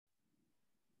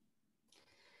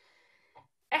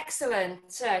Excellent.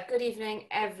 Good evening,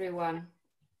 everyone.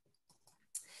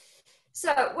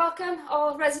 So, welcome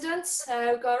all residents.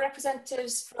 We've got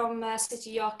representatives from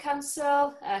City York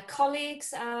Council,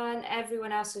 colleagues, and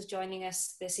everyone else who's joining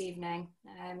us this evening.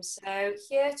 So,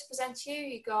 here to present to you,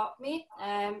 you've got me,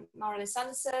 Marilyn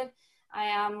Sanderson. I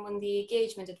am one of the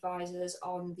engagement advisors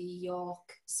on the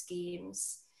York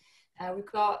schemes. We've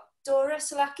got Dora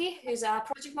Solaki, who's our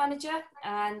project manager,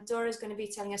 and Dora is going to be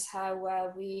telling us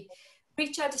how we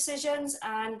reach our decisions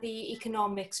and the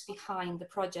economics behind the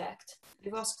project.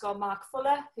 We've also got Mark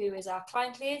Fuller, who is our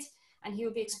client lead, and he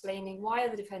will be explaining why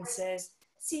the defences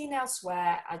seen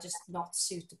elsewhere are just not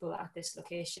suitable at this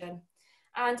location.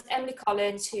 And Emily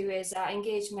Collins, who is our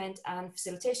engagement and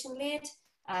facilitation lead,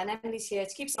 and Emily's here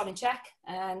to keep us all in check,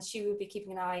 and she will be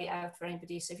keeping an eye out for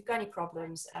anybody. So if you've got any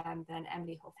problems, then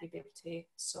Emily hopefully be able to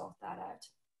sort that out.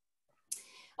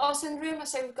 Also in the room, I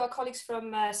say we've got colleagues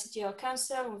from City York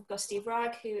Council, and we've got Steve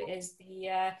Ragg, who is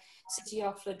the City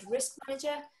York Flood Risk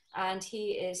Manager, and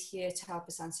he is here to help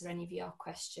us answer any of your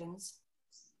questions.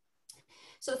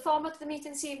 So the format of the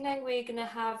meeting this evening, we're going to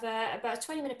have about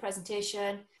a 20-minute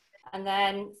presentation, and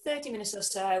then 30 minutes or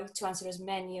so to answer as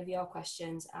many of your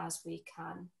questions as we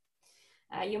can.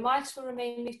 Your mics will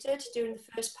remain muted during the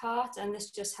first part, and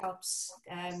this just helps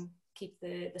keep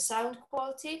the sound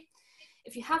quality.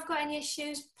 If you have got any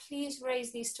issues, please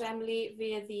raise these to Emily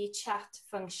via the chat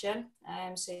function.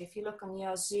 So if you look on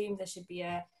your Zoom, there should be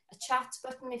a chat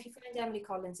button. If you find Emily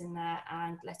Collins in there,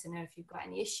 and let her know if you've got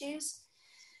any issues.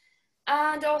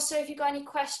 And also, if you've got any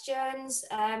questions,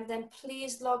 then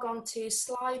please log on to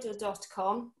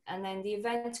slido.com, and then the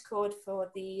event code for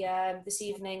the this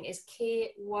evening is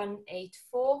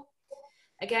K184.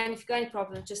 Again, if you've got any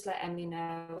problems, just let Emily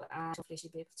know, and hopefully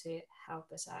she'll be able to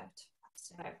help us out.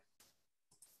 So,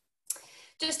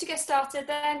 just to get started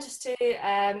then, just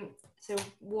to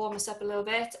warm us up a little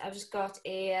bit, I've just got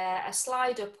a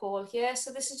Slido poll here.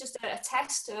 So this is just a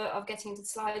test of getting into the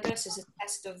Slido. So it's a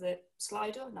test of the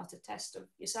Slido, not a test of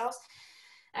yourselves.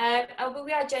 But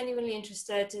we are genuinely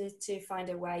interested to find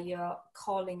out where you're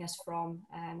calling us from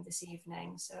this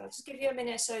evening. So I'll just give you a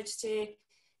minute or so just to,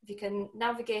 if you can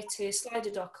navigate to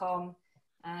slido.com,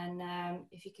 and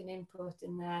if you can input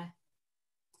in there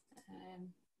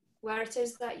where it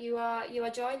is that you are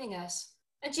joining us,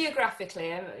 and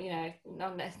geographically, you know,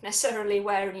 not necessarily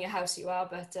where in your house you are,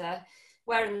 but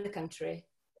where in the country.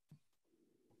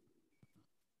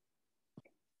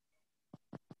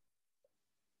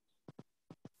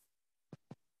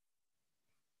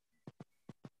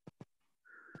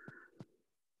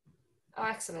 Oh,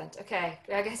 excellent. Okay,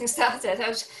 we are getting started. I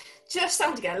was just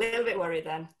starting to get a little bit worried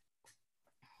then.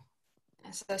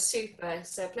 So super.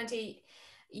 So plenty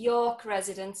York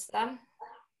residents then.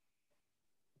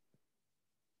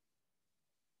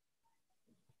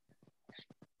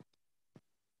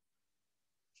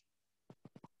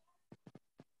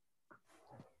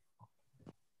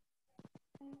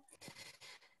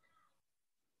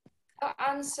 Oh,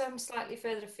 and some slightly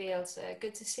further afield. So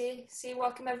good to see you.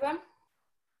 Welcome everyone.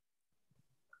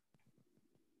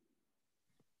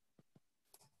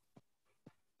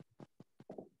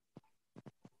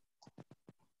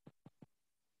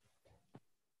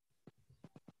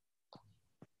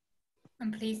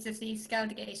 I'm pleased to see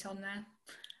Skeldergate on there.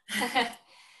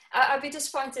 I'd be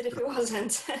disappointed if it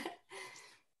wasn't.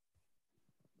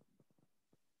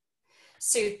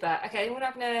 Super. Okay, we're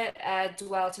not going to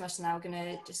dwell too much now. We're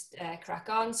going to just crack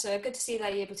on. So good to see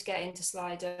that you're able to get into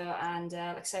Slido. And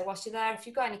like I say, whilst you're there, if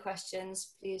you've got any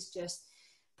questions, please just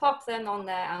pop them on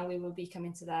there, and we will be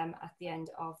coming to them at the end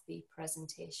of the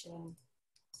presentation.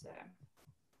 So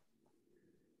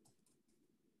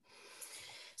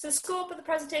the scope of the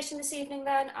presentation this evening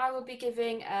then, I will be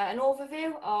giving an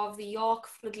overview of the York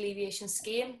Flood Alleviation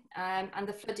Scheme and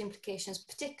the flood implications,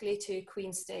 particularly to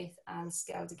Queenstaith and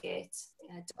Skeldergate.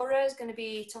 Dora is going to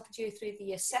be talking to you through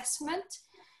the assessment,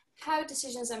 how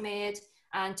decisions are made,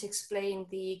 and to explain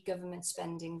the government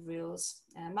spending rules.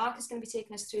 Mark is going to be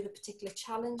taking us through the particular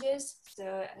challenges,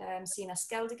 so seen as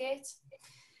Skeldergate.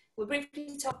 We'll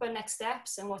briefly talk about next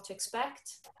steps and what to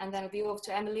expect, and then it'll be over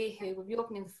to Emily, who will be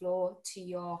opening the floor to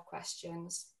your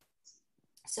questions.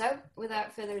 So,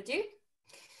 without further ado,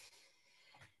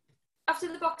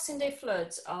 after the Boxing Day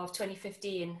floods of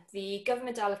 2015, the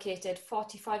government allocated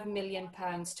 £45 million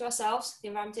to ourselves, the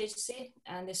Environment Agency,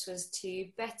 and this was to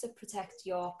better protect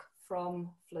York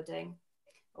from flooding,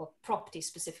 or property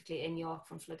specifically in York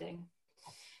from flooding.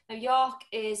 Now, York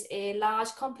is a large,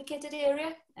 complicated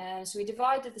area, so we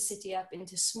divided the city up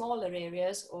into smaller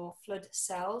areas, or flood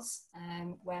cells,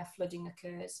 where flooding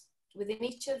occurs. Within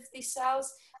each of these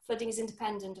cells, flooding is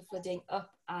independent of flooding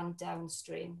up and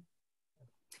downstream.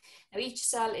 Now, each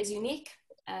cell is unique,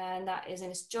 and that is in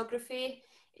its geography,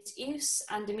 its use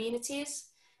and amenities,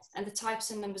 and the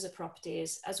types and numbers of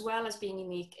properties, as well as being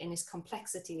unique in its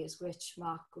complexities, which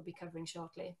Mark will be covering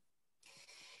shortly.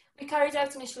 We carried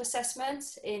out initial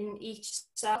assessments in each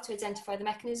cell to identify the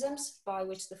mechanisms by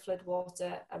which the flood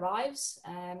water arrives,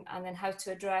 and then how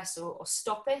to address or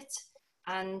stop it,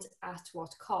 and at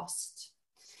what cost.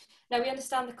 Now, we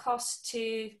understand the cost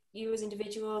to you as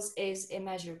individuals is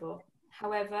immeasurable.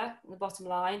 However, the bottom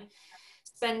line,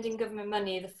 spending government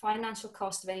money, the financial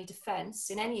cost of any defence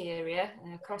in any area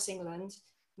across England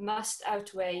must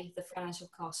outweigh the financial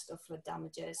cost of flood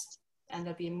damages. And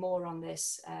there'll be more on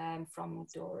this from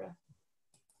Dora.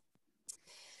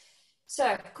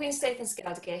 So, Queen State and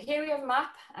Skeldergate. Here we have a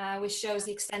map which shows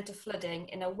the extent of flooding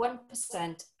in a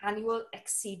 1% annual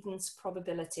exceedance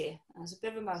probability. That's a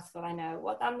bit of a mouthful, I know.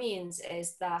 What that means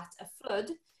is that a flood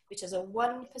which has a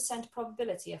 1%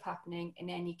 probability of happening in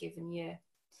any given year.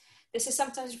 This is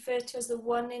sometimes referred to as the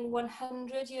 1 in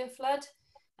 100 year flood,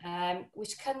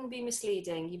 which can be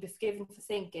misleading. You'd be forgiven for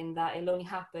thinking that it'll only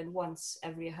happen once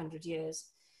every 100 years,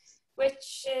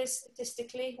 which is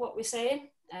statistically what we're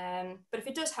saying. But if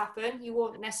it does happen, you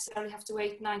won't necessarily have to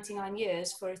wait 99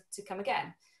 years for it to come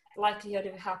again. The likelihood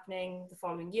of it happening the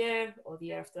following year, or the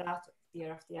year after that, or the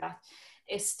year after that,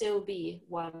 is still be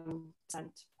 1%.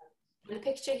 In the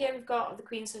picture here, we've got the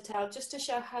Queen's Hotel, just to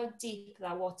show how deep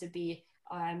that water be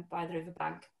by the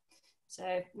riverbank.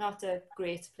 So not a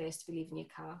great place to be leaving your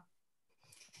car.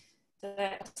 So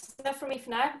that's enough from me for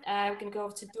now. We're going to go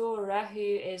over to Dora, who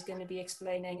is going to be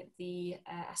explaining the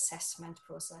assessment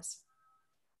process.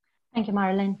 Thank you,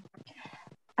 Marilyn.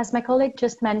 As my colleague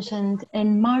just mentioned,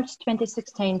 in March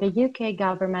 2016, the UK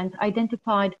government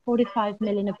identified 45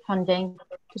 million of funding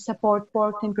to support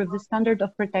work to improve the standard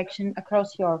of protection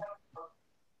across York.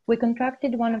 We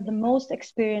contracted one of the most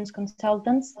experienced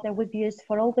consultants that we've used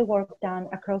for all the work done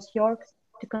across York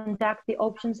to conduct the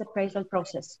options appraisal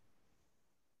process.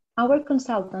 Our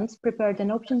consultants prepared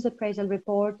an options appraisal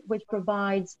report which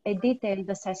provides a detailed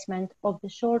assessment of the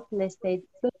shortlisted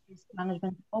flood risk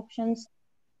management options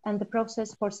and the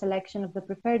process for selection of the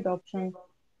preferred option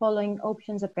following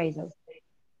options appraisal.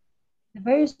 The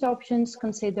various options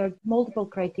considered multiple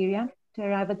criteria to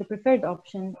arrive at the preferred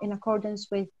option in accordance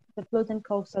with the flood and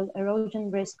coastal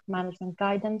erosion risk management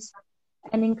guidance,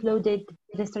 and included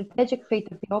the strategic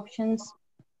fit of the options,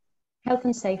 health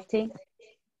and safety,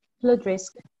 flood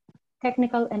risk,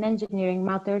 technical and engineering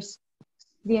matters,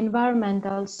 the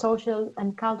environmental, social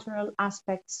and cultural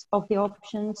aspects of the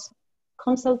options,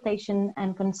 consultation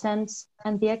and consents,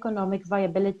 and the economic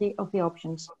viability of the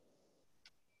options.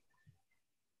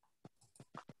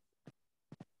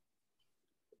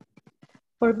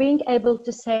 For being able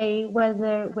to say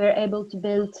whether we're able to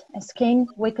build a scheme,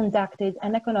 we conducted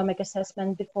an economic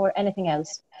assessment before anything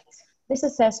else. This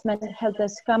assessment helped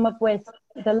us come up with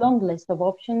the long list of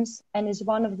options and is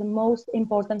one of the most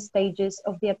important stages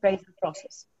of the appraisal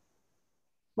process.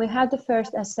 We had to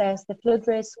first assess the flood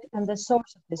risk and the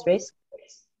source of this risk.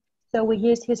 So we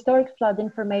used historic flood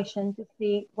information to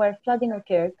see where flooding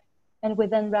occurred, and we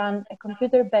then ran a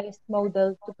computer-based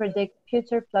model to predict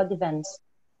future flood events.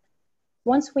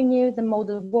 Once we knew the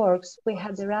model works, we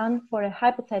had to run for a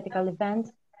hypothetical event,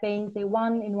 being the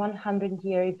 1 in 100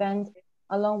 year event,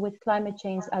 along with climate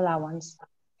change allowance.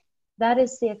 That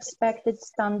is the expected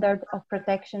standard of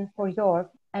protection for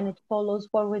York, and it follows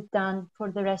what we've done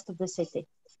for the rest of the city.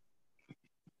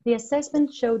 The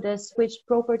assessment showed us which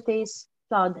properties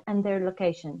flood and their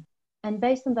location. And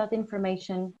based on that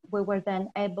information, we were then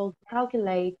able to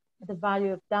calculate the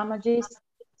value of damages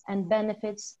and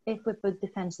benefits if we put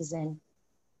defenses in.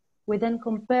 We then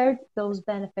compared those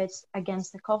benefits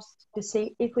against the cost to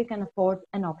see if we can afford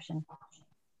an option.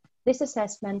 This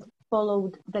assessment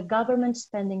followed the government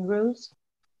spending rules,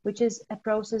 which is a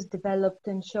process developed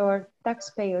to ensure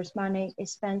taxpayers' money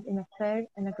is spent in a fair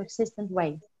and a consistent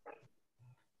way.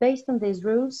 Based on these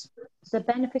rules, the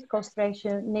benefit-cost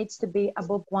ratio needs to be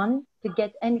above 1 to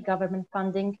get any government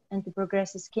funding and to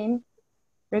progress a scheme,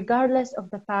 regardless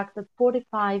of the fact that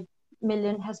 45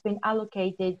 million has been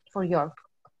allocated for York.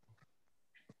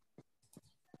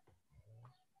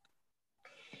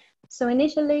 So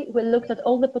initially, we looked at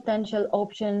all the potential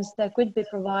options that could be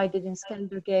provided in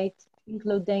Skeldergate,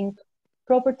 including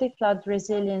property flood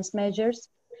resilience measures,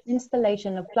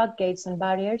 installation of floodgates and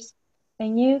barriers, a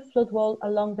new flood wall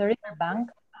along the riverbank,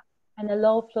 and a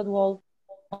low flood wall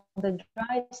on the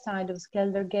dry side of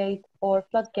Skeldergate, or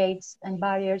floodgates and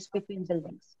barriers between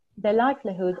buildings. The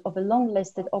likelihood of a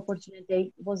long-listed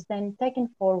opportunity was then taken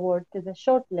forward to the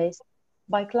short list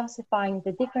by classifying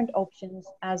the different options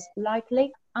as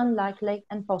likely, unlikely,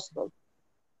 and possible.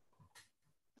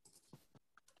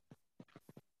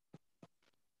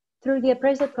 Through the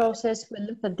appraisal process, we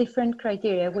looked at different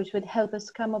criteria which would help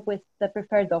us come up with the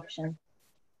preferred option.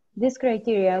 These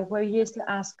criteria were used to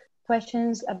ask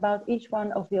questions about each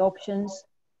one of the options,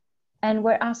 and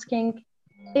we're asking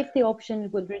if the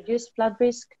option would reduce flood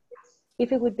risk,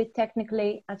 if it would be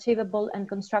technically achievable and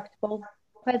constructible,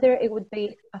 whether it would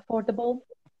be affordable,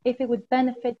 if it would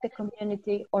benefit the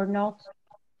community or not,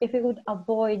 if it would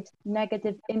avoid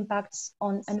negative impacts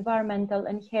on environmental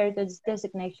and heritage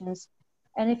designations,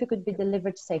 and if it could be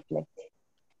delivered safely.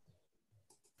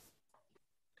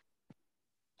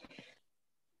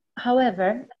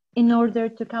 However, in order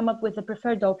to come up with a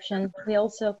preferred option, we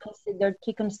also considered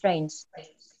key constraints.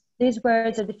 These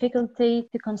were the difficulty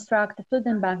to construct a flood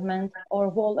embankment or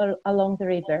wall along the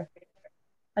river,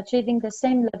 achieving the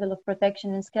same level of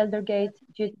protection in Skeldergate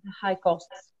due to the high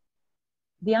costs,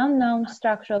 the unknown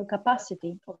structural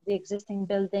capacity of the existing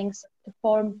buildings to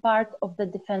form part of the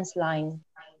defence line,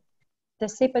 the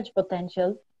seepage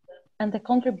potential, and the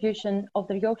contribution of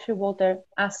the Yorkshire water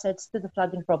assets to the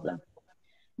flooding problem.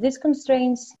 These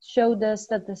constraints showed us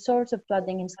that the source of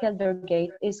flooding in Skeldergate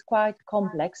is quite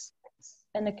complex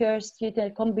and occurs due to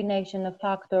a combination of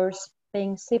factors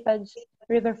being seepage,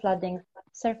 river flooding,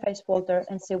 surface water,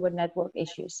 and sewer network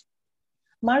issues.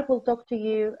 Mark will talk to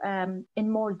you in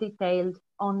more detail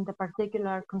on the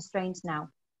particular constraints now.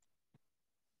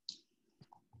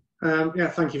 Yeah,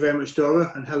 thank you very much,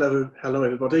 Dora, and hello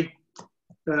everybody.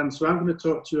 So I'm going to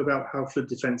talk to you about how flood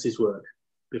defences work,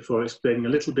 before explaining a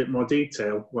little bit more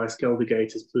detail why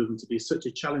Skeldergate has proven to be such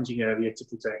a challenging area to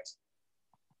protect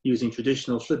using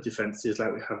traditional flood defences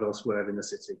like we have elsewhere in the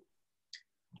city.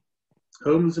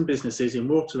 Homes and businesses in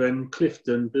Water End,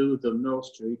 Clifton, Bootham, North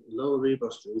Street, Lower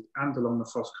Rebo Street and along the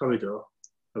Foss Corridor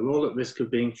are all at risk of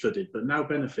being flooded, but now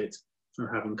benefit from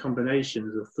having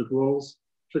combinations of flood walls,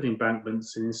 flood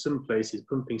embankments, and in some places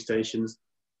pumping stations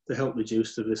to help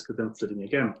reduce the risk of them flooding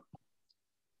again.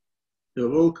 They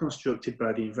were all constructed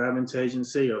by the Environment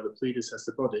Agency or the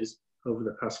predecessor bodies over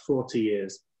the past 40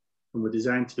 years and were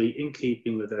designed to be in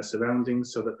keeping with their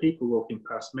surroundings so that people walking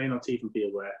past may not even be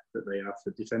aware that they are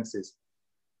flood defences.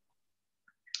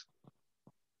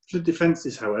 Flood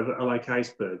defences, however, are like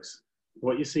icebergs.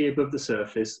 What you see above the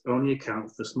surface only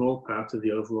accounts for a small part of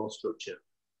the overall structure,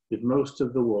 with most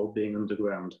of the wall being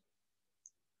underground.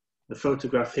 The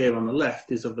photograph here on the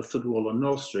left is of the flood wall on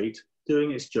North Street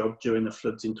doing its job during the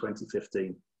floods in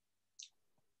 2015.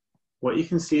 What you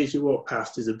can see as you walk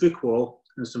past is a brick wall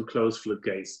and some closed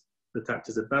floodgates that act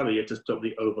as a barrier to stop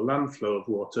the overland flow of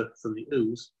water from the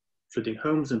ooze flooding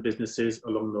homes and businesses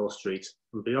along North Street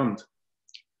and beyond.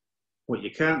 What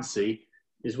you can't see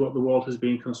is what the wall has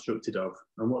been constructed of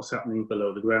and what's happening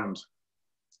below the ground.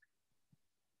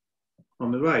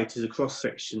 On the right is a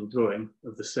cross-section drawing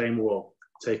of the same wall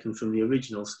taken from the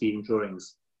original scheme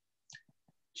drawings.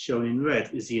 Shown in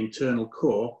red is the internal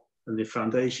core and the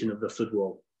foundation of the flood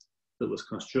wall that was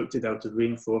constructed out of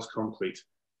reinforced concrete.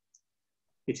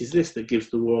 It is this that gives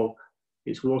the wall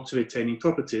its water-retaining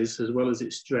properties as well as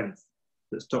its strength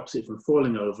that stops it from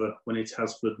falling over when it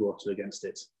has flood water against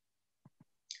it.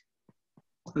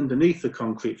 Underneath the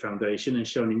concrete foundation and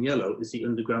shown in yellow is the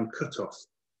underground cut-off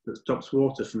that stops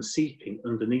water from seeping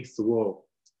underneath the wall.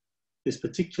 This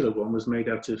particular one was made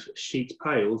out of sheet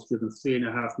piles driven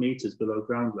 3.5 metres below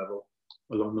ground level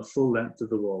along the full length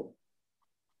of the wall.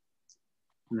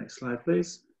 Next slide,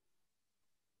 please.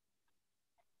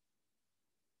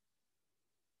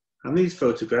 And these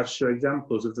photographs show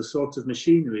examples of the sort of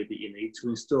machinery that you need to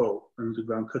install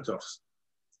underground cut-offs.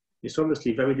 It's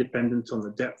obviously very dependent on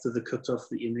the depth of the cut-off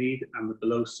that you need and the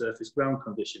below surface ground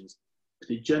conditions, but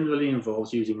it generally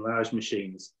involves using large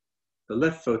machines. The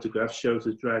left photograph shows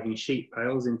us driving sheet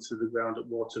piles into the ground at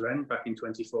Water End back in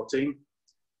 2014,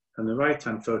 and the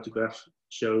right-hand photograph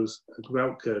shows a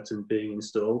grout curtain being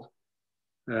installed,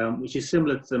 which is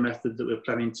similar to the method that we're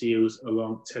planning to use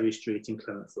along Terry Street in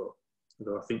Clementhorpe,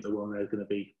 although I think the one there is going to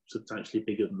be substantially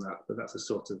bigger than that, but that's the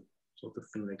sort of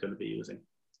thing they're going to be using.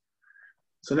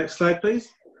 So next slide, please.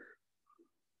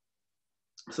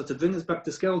 So to bring us back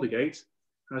to Skeldergate,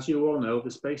 as you all know,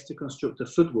 the space to construct a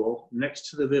flood wall next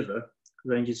to the river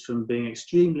ranges from being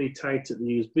extremely tight at the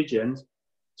used bridge end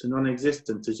to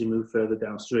non-existent as you move further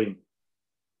downstream.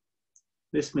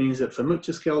 This means that for much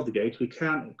of Skeldergate, we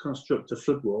can't construct a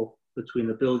flood wall between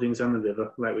the buildings and the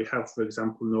river like we have, for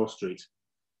example, North Street.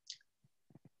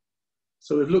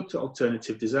 So we've looked at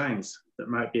alternative designs that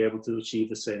might be able to achieve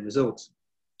the same result.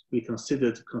 We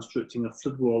considered constructing a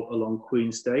flood wall along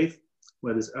Queen Stave,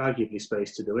 where there's arguably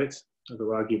space to do it, although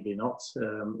arguably not,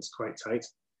 it's quite tight.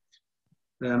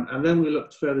 And then we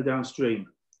looked further downstream,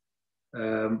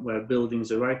 where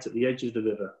buildings are right at the edge of the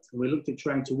river. And we looked at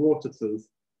trying to waterproof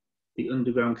the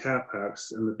underground car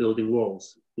parks and the building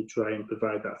walls to try and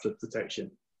provide that flood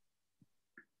protection.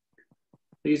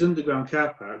 These underground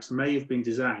car parks may have been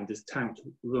designed as tanked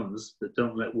runs that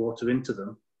don't let water into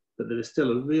them, but there is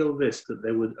still a real risk that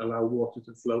they would allow water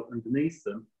to flow underneath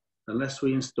them unless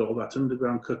we install that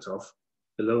underground cutoff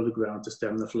below the ground to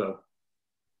stem the flow.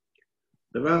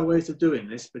 There are ways of doing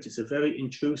this, but it's a very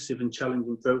intrusive and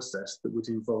challenging process that would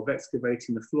involve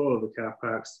excavating the floor of the car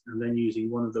parks and then using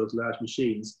one of those large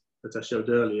machines that I showed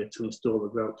earlier to install the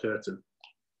grout curtain.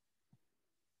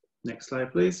 Next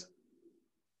slide, please.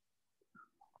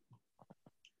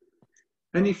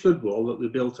 Any flood wall that we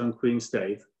built on Queen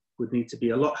Stave would need to be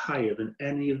a lot higher than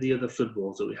any of the other flood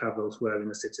walls that we have elsewhere in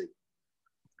the city.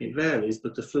 It varies,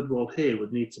 but the flood wall here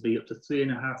would need to be up to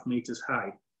 3.5 metres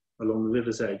high along the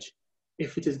river's edge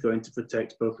if it is going to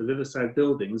protect both the riverside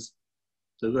buildings,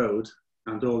 the road,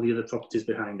 and all the other properties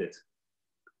behind it.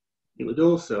 It would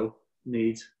also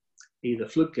need either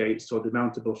floodgates or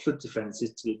demountable flood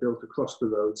defences to be built across the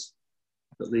roads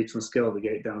that lead from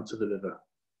Skeldergate down to the river.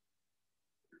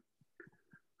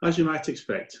 As you might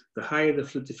expect, the higher the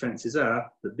flood defences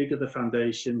are, the bigger the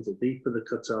foundations, the deeper the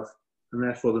cut-off, and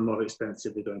therefore the more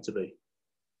expensive they're going to be.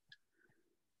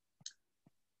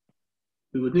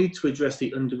 We would need to address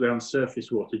the underground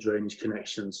surface water drainage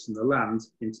connections from the land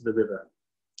into the river.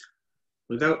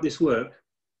 Without this work,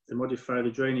 to modify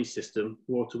the drainage system,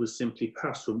 water would simply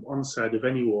pass from one side of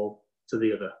any wall to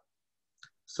the other.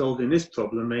 Solving this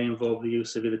problem may involve the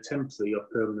use of either temporary or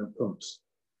permanent pumps.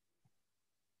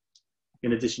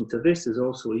 In addition to this, there's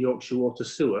also a Yorkshire water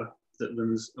sewer that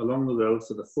runs along the road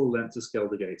for the full length of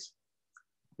Skeldergate.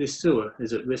 This sewer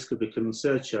is at risk of becoming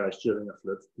surcharged during a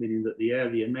flood, meaning that the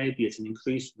area may be at an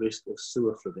increased risk of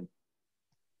sewer flooding.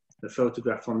 The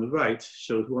photograph on the right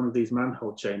shows one of these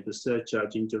manhole chambers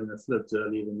surcharging during the floods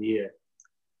earlier in the year,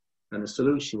 and a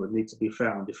solution would need to be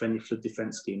found if any flood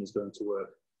defence scheme is going to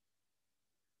work.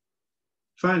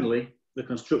 Finally, the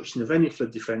construction of any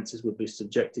flood defences would be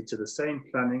subjected to the same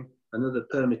planning and other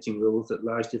permitting rules that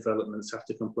large developments have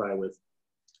to comply with.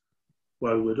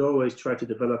 While we would always try to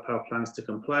develop our plans to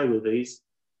comply with these,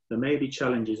 there may be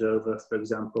challenges over, for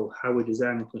example, how we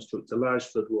design and construct a large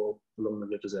flood wall along the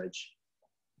river's edge.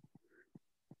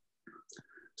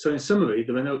 So in summary,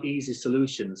 there are no easy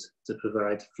solutions to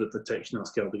provide flood protection on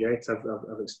Skeldergate.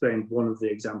 I've explained one of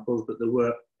the examples, but there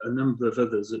were a number of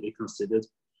others that we considered,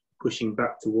 pushing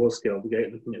back towards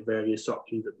Skeldergate, looking at various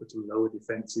options of putting lower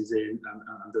defences in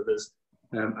and others,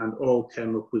 and all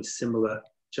came up with similar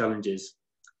challenges.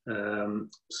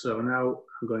 So now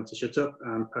I'm going to shut up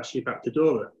and pass you back to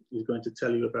Dora, who's going to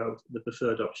tell you about the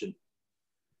preferred option.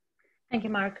 Thank you,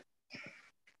 Mark.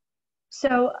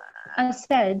 So, as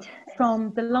said,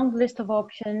 from the long list of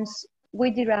options, we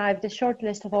derived a short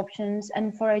list of options,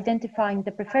 and for identifying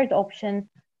the preferred option,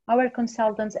 our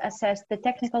consultants assessed the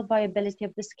technical viability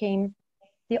of the scheme,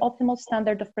 the optimal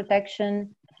standard of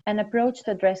protection, an approach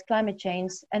to address climate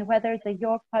change, and whether the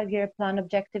York 5-year plan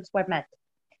objectives were met.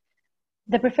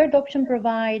 The preferred option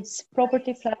provides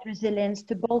property flood resilience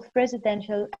to both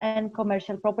residential and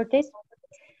commercial properties.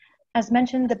 As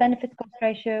mentioned, the benefit-cost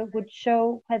ratio would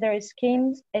show whether a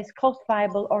scheme is cost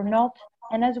viable or not.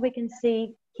 And as we can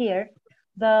see here,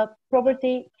 the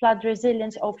property flood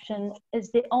resilience option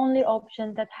is the only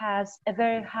option that has a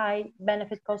very high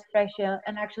benefit-cost ratio,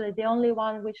 and actually the only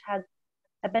one which had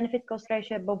a benefit-cost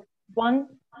ratio above 1,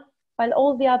 while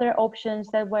all the other options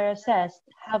that were assessed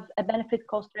have a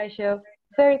benefit-cost ratio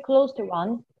very close to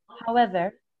 1.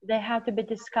 However, they have to be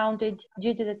discounted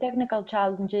due to the technical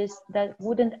challenges that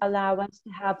wouldn't allow us to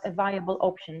have a viable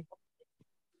option.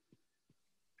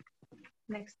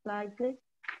 Next slide, please.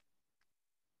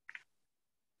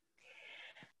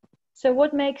 So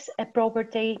what makes a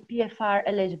property PFR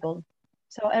eligible?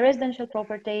 So a residential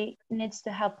property needs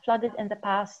to have flooded in the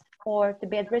past or to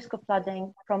be at risk of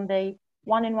flooding from the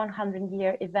 1 in 100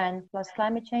 year event plus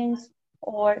climate change,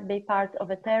 or be part of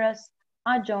a terrace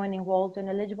adjoining wall to an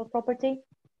eligible property,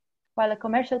 while a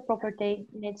commercial property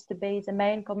needs to be the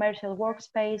main commercial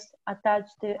workspace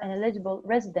attached to an eligible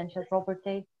residential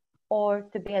property, or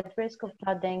to be at risk of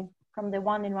flooding from the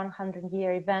 1 in 100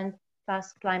 year event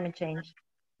plus climate change.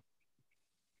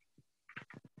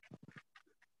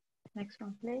 Next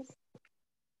one, please.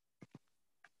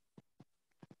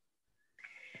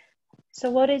 So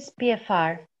what is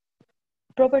PFR?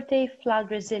 Property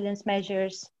flood resilience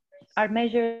measures are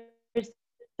measures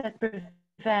that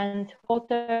prevent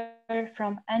water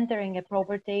from entering a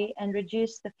property and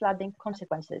reduce the flooding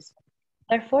consequences.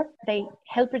 Therefore, they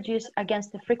help reduce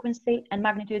against the frequency and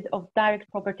magnitude of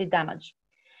direct property damage.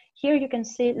 Here you can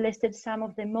see listed some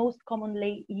of the most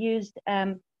commonly used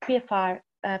PFR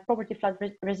property flood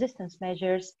resistance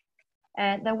measures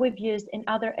that we've used in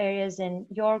other areas in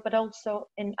York, but also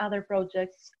in other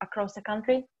projects across the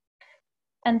country.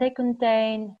 And they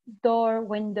contain door,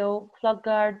 window, flood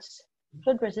guards,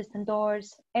 flood-resistant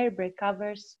doors, air brake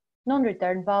covers,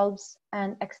 non-return valves,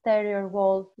 and exterior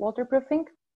wall waterproofing.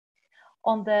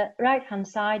 On the right-hand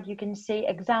side, you can see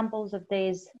examples of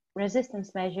these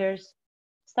resistance measures,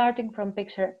 starting from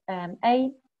picture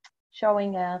A,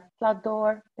 showing a flood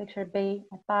door, picture B,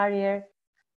 a barrier,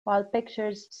 while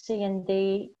pictures C and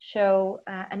D show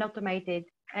an automated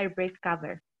air brake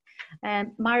cover.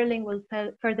 Marilyn will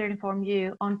further inform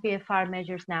you on PFR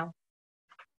measures now.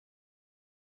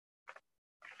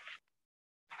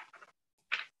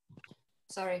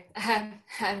 Sorry,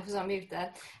 I was on mute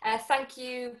there. Thank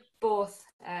you both.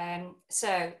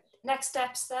 So next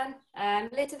steps then.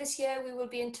 Later this year, we will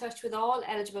be in touch with all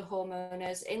eligible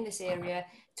homeowners in this area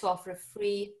to offer a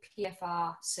free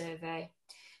PFR survey.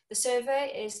 The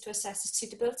survey is to assess the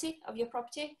suitability of your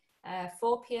property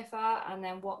for PFR and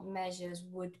then what measures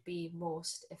would be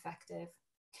most effective.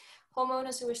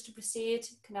 Homeowners who wish to proceed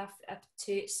can have up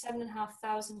to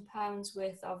 £7,500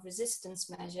 worth of resistance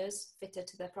measures fitted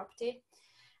to their property,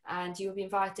 and you will be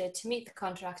invited to meet the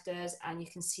contractors and you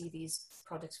can see these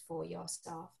products for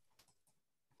yourself.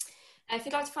 If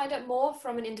you'd like to find out more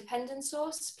from an independent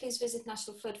source, please visit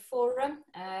National Flood Forum.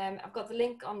 I've got the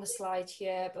link on the slide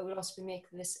here, but we'll also be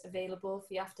making this available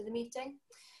for you after the meeting.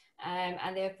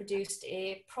 And they have produced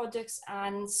a products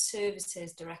and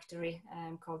services directory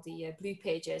called the Blue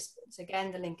Pages. So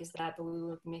again, the link is there, but we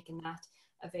will be making that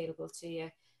available to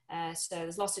you. So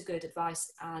there's lots of good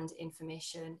advice and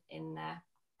information in there.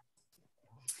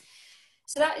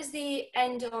 So that is the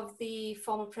end of the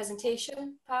formal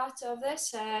presentation part of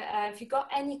this. If you've got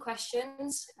any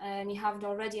questions and you haven't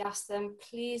already asked them,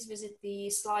 please visit the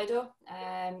Slido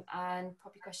and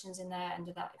pop your questions in there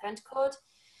under that event code.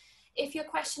 If your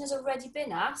question has already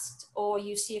been asked or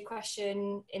you see a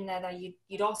question in there that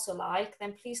you'd also like,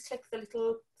 then please click the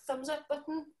little thumbs up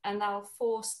button and that'll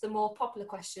force the more popular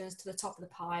questions to the top of the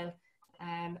pile,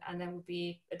 and then we'll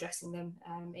be addressing them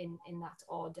in that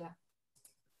order.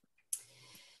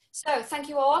 So thank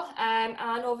you all, and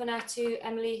over now to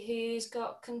Emily, who's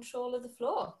got control of the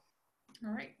floor.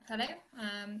 All right, hello.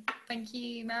 Thank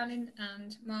you, Marilyn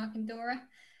and Mark and Dora.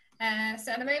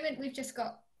 So at the moment, we've just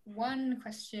got one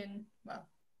question. Well,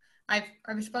 I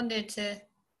responded to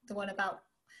the one about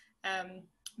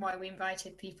why we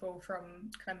invited people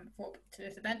from Clement Thorpe to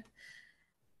this event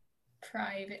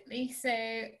privately. So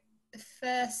the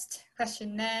first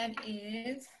question then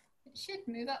is, it should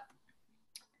move up.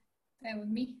 Bear with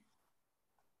me.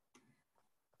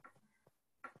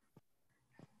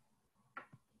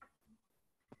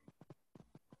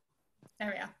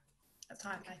 There we are. That's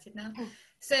highlighted now.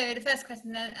 So the first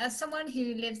question then, as someone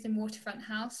who lives in waterfront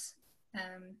house,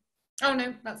 oh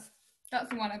no, that's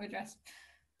the one I've addressed.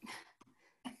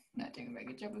 Not doing a very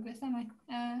good job of this, am I?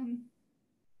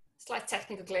 It's like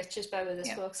technical glitches, bear with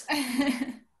us, folks.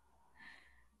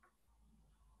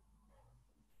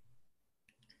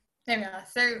 There we are.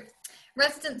 So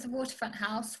residents of Waterfront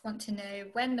House want to know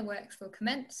when the works will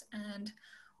commence and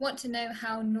want to know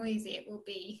how noisy it will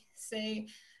be. So I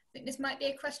think this might be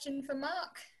a question for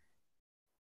Mark.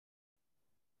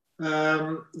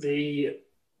 The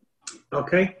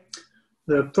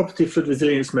property flood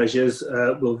resilience measures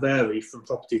will vary from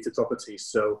property to property.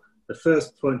 So the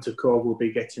first point of call will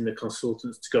be getting the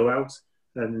consultants to go out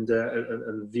and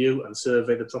view and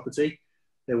survey the property.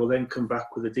 They will then come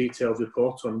back with a detailed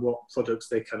report on what products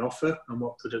they can offer and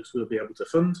what products we'll be able to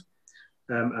fund.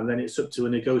 And then it's up to a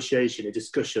negotiation, a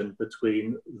discussion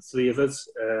between the three of us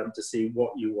to see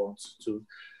what you want to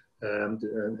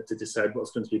decide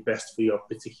what's going to be best for your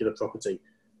particular property.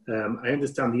 I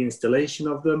understand the installation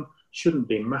of them shouldn't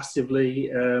be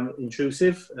massively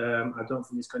intrusive. I don't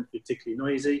think it's going to be particularly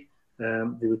noisy.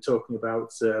 They were talking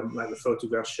about, like the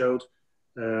photograph showed,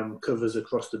 covers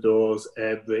across the doors,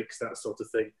 air bricks, that sort of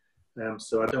thing.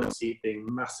 So I don't see it being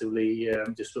massively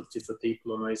disruptive for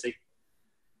people or noisy.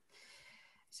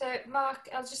 So Mark,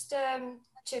 I'll just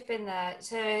chip in there.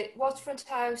 So Waterfront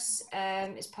House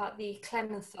is part of the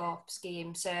Clement Thorpe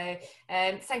scheme. So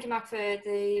thank you, Mark, for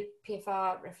the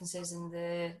PFR references and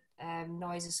the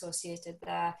noise associated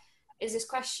there. Is this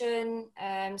question,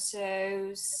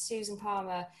 so Susan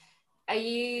Palmer, are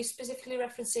you specifically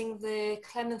referencing the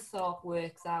Clement Thorpe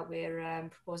work that we're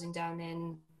proposing down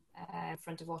in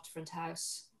front of Waterfront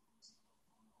House?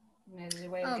 There's a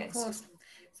way of course.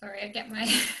 Sorry, I get my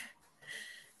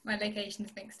my locations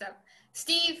mixed up.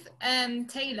 Steve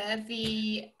Taylor,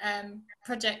 the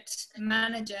project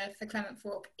manager for Clement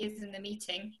Thorpe, is in the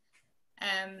meeting.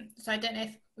 So I don't know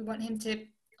if we want him to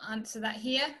answer that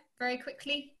here very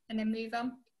quickly and then move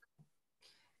on.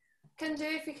 Can do,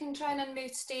 if we can try and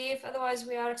unmute Steve. Otherwise,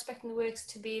 we are expecting the works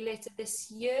to be later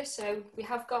this year. So we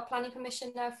have got planning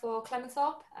permission now for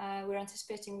Clementhorpe. We're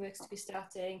anticipating works to be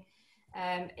starting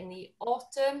in the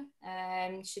autumn.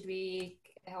 Should we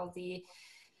have the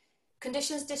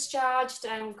conditions discharged,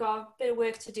 and we've got a bit of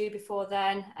work to do before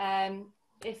then.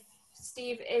 If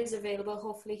Steve is available,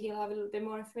 hopefully he'll have a little bit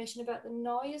more information about the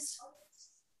noise.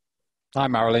 Hi,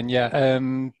 Marilyn. Yeah,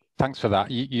 thanks for that.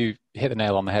 You hit the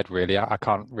nail on the head, really. I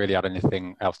can't really add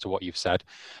anything else to what you've said.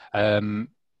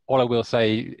 All I will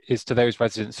say is to those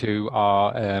residents who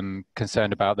are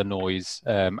concerned about the noise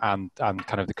and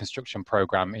kind of the construction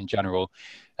programme in general,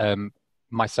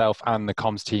 myself and the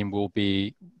comms team will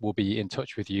be in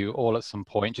touch with you all at some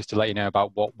point just to let you know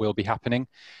about what will be happening.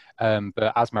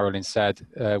 But as Marilyn said,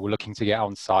 we're looking to get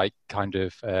on site kind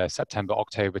of September,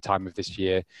 October time of this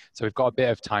year. So we've got a bit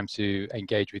of time to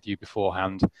engage with you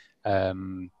beforehand.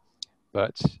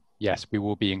 But yes, we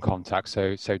will be in contact,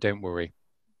 so don't worry.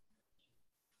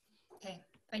 Okay,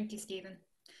 thank you, Stephen.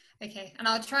 Okay, and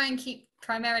I'll try and keep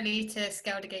primarily to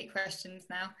Skeldergate questions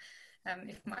now,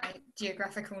 if my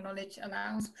geographical knowledge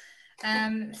allows.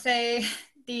 So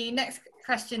the next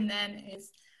question then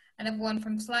is another one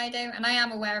from Slido, and I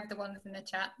am aware of the ones in the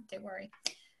chat, don't worry.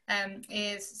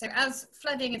 So as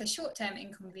flooding is a short-term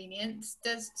inconvenience,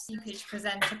 does seepage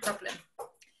present a problem?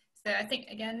 So I think,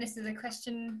 again, this is a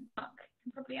question Mark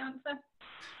can probably answer.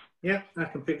 Yeah, I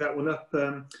can pick that one up.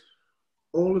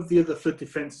 All of the other flood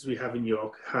defences we have in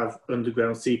York have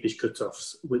underground seepage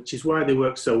cut-offs, which is why they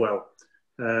work so well.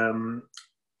 A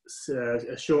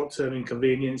short-term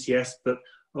inconvenience, yes, but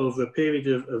over a period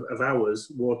of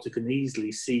hours, water can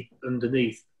easily seep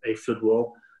underneath a flood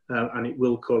wall, and it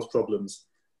will cause problems.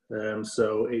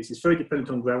 So it's very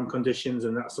dependent on ground conditions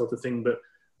and that sort of thing, but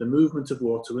the movement of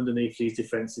water underneath these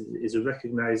defences is a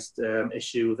recognised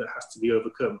issue that has to be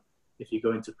overcome if you're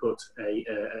going to put a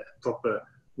proper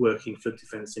working flood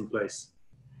defence in place.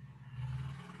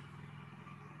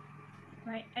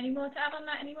 Right, any more to add on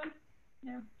that, anyone?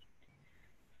 No.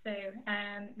 So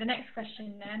the next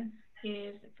question then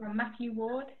is from Matthew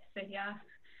Ward. So he asks,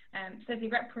 says he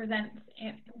represents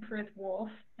Emperor's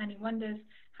Wharf, and he wonders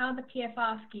how the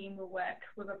PFR scheme will work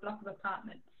with a block of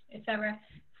apartments. If there are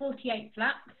 48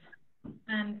 flats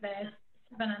and there's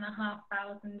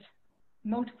 7,500,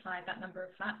 multiply that number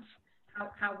of flats,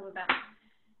 how will that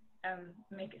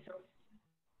make it sort of,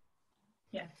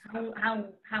 yeah,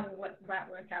 how will that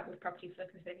work out with property flood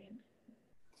resilience?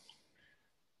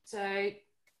 So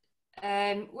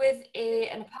with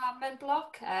an apartment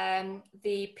block,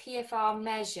 the PFR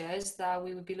measures that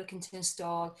we would be looking to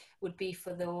install would be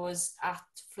for those at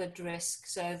flood risk,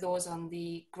 so those on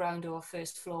the ground or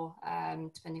first floor,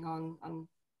 depending on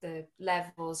the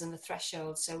levels and the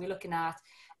thresholds. So we're looking at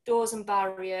doors and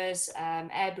barriers,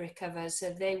 air brick covers,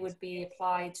 so they would be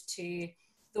applied to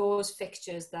those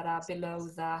fixtures that are below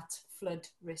that flood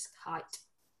risk height.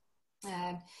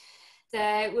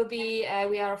 There will be,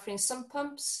 we are offering sump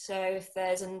pumps, so if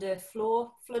there's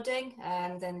underfloor flooding,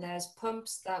 then there's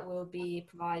pumps that will be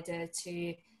provided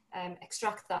to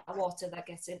extract that water that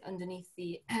gets in underneath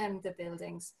the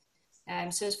buildings.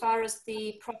 So as far as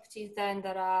the properties then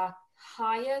that are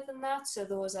higher than that, so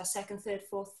those are second, third,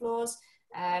 fourth floors,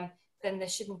 then there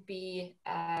shouldn't be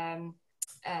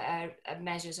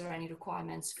measures or any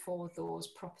requirements for those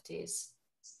properties.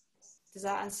 Does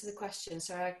that answer the question?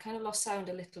 So I kind of lost sound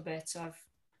a little bit, so I've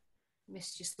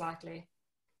missed you slightly.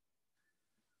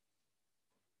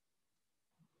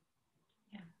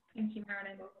 Yeah, thank you,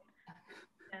 Marilyn.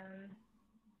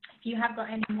 If you have got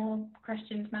any more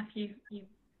questions, Matthew, you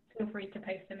feel free to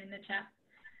post them in the chat.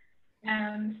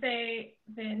 So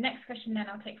the next question then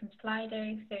I'll take from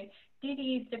Slido. So do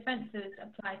these defences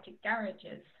apply to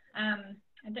garages? I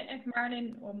don't know if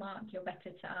Marilyn or Mark, you're better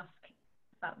to ask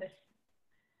about this.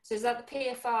 So is that the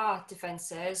PFR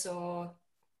defences, or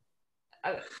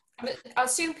I'll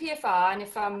assume PFR, and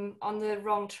if I'm on the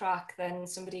wrong track, then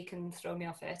somebody can throw me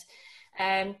off it.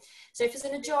 So if it's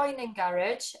an adjoining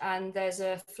garage and there's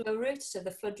a flow route, so the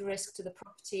flood risk to the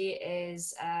property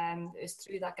is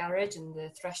through that garage and the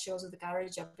thresholds of the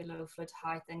garage are below flood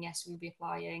height, then yes, we'll be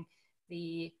applying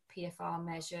the PFR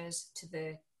measures to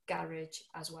the garage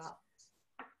as well.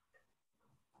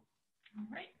 All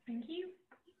right, thank you.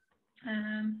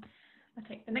 I'll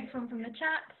take the next one from the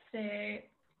chat. So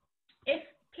if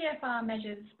PFR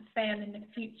measures fail in the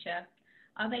future,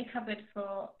 are they covered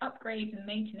for upgrades and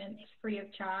maintenance free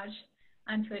of charge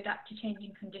and to adapt to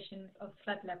changing conditions of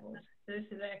flood levels? So this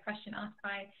is a question asked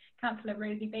by Councillor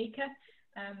Rosie Baker.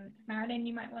 Marilyn,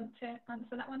 you might want to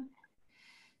answer that one.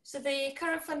 So the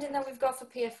current funding that we've got for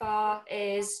PFR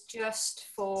is just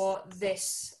for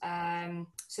this.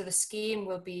 So the scheme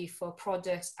will be for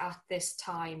projects at this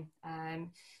time.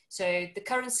 So the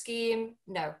current scheme,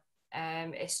 no.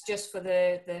 It's just for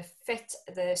the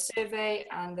survey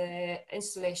and the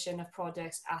installation of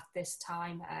projects at this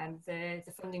time. The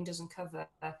funding doesn't cover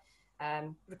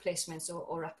replacements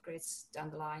or upgrades down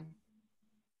the line.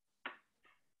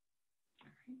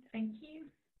 Thank you.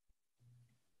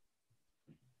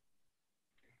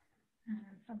 So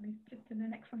I'll move just to the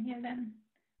next one here then.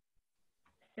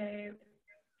 So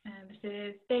this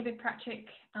is David Pratchett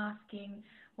asking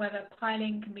whether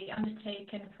piling can be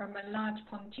undertaken from a large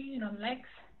pontoon on legs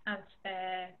as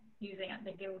they're using at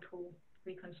the Guildhall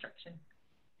reconstruction.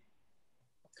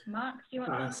 Mark, do you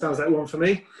want to? Sounds like one for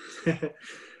me.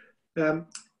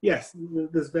 Yes,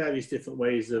 there's various different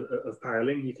ways of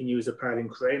piling. You can use a piling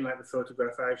crane like the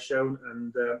photograph I've shown,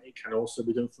 and it can also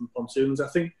be done from pontoons. I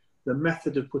think the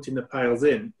method of putting the piles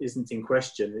in isn't in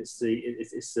question. It's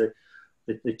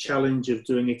the challenge of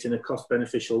doing it in a cost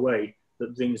beneficial way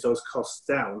that brings those costs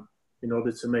down in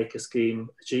order to make a scheme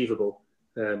achievable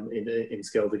in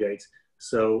Skeldergate.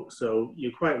 So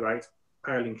you're quite right,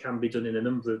 piling can be done in a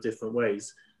number of different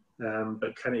ways,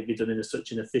 but can it be done in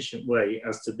such an efficient way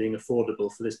as to being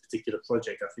affordable for this particular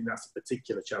project? I think that's a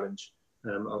particular challenge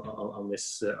on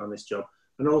this job.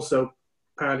 And also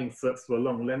piling for a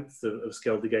long length of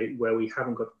Skeldergate where we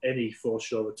haven't got any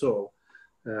foreshore at all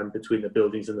between the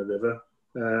buildings and the river,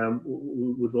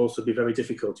 would also be very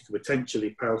difficult. You could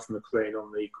potentially pile from the crane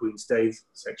on the Queen's Staithe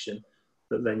section,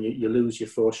 but then you lose your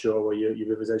foreshore or your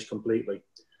river's edge completely.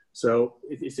 So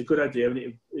it's a good idea,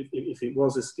 and if it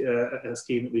was a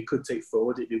scheme that we could take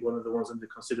forward, it'd be one of the ones under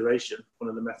consideration, one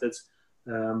of the methods,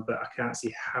 but I can't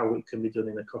see how it can be done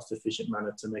in a cost-efficient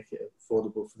manner to make it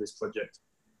affordable for this project.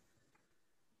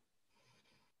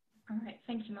 All right,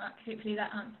 thank you, Mark. Hopefully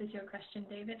that answers your question,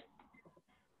 David.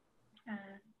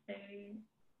 So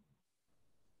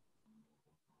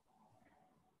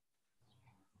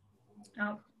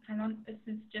oh, hang on, this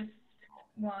is just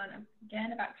one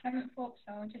again about Clement Thorpe,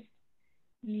 so I'll just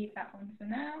leave that one for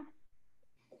now.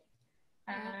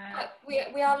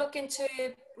 We are looking to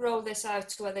roll this out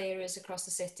to other areas across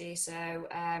the city, so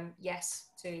yes,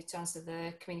 to answer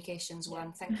the communications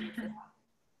one, thank you for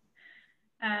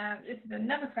that. This is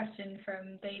another question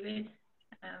from David.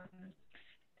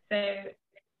 So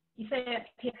you say that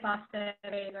PFR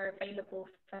surveys are available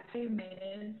for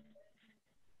homeowners.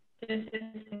 Does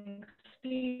this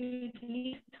include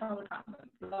leasehold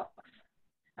apartment blocks?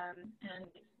 And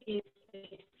is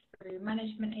this through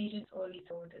management agents or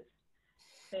leaseholders?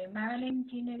 So Marilyn,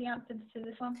 do you know the answer to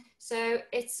this one? So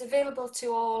it's available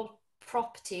to all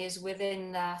properties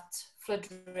within that flood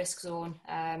risk zone.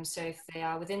 So if they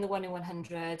are within the 1 in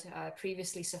 100,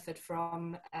 previously suffered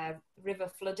from river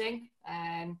flooding,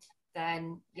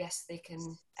 then yes, they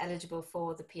can eligible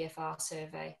for the PFR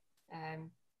survey.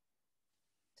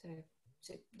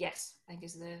 So yes, I think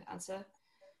is the answer.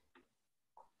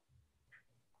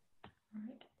 All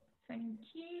right, thank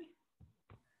you.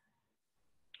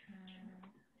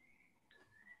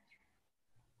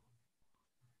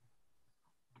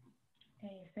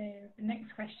 Okay, so the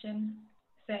next question.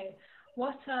 So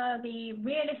what are the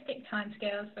realistic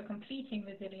timescales for completing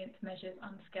resilience measures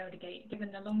on Skeldergate,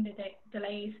 given the long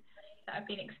delays that have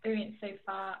been experienced so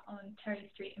far on Terry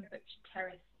Street and Butcher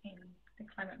Terrace in the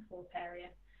Clement Thorpe area?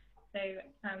 So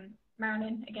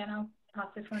Marilyn, again, I'll pass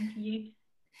this one to you.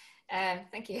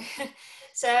 Thank you.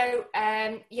 So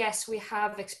yes, we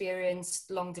have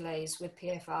experienced long delays with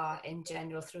PFR in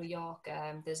general through York.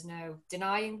 There's no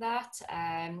denying that,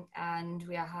 and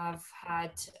we have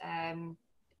had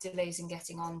delays in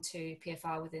getting onto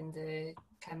PFR within the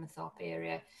Clement Thorpe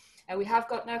area. We have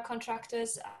got now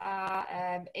contractors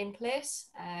in place.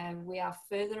 We are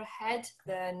further ahead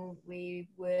than we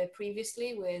were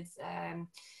previously with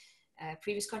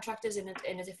previous contractors in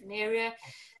a different area.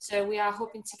 So we are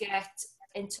hoping to get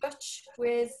in touch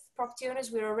with property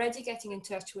owners. We're already getting in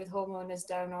touch with homeowners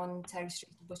down on Terry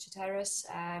Street and Butcher Terrace.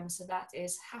 So that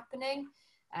is happening,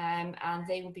 and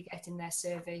they will be getting their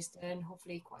surveys done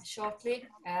hopefully quite shortly.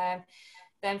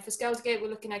 Then for Skeldergate, we're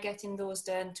looking at getting those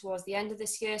done towards the end of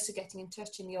this year, so getting in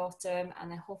touch in the autumn,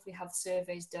 and then hopefully have the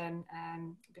surveys done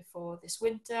before this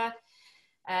winter.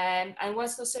 And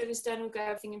once those surveys done, we'll get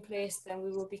everything in place, then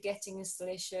we will be getting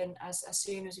installation as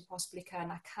soon as we possibly can.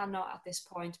 I cannot at this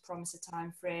point promise a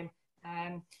time frame,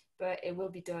 but it will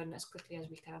be done as quickly as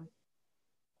we can.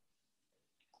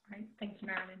 All right, thank you,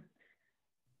 Marilyn.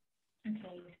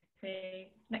 Okay, so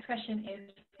next question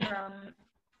is from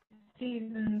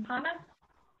Susan Palmer,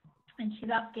 and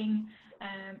she's asking,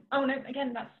 oh no,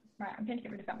 again, that's Right, I'm going to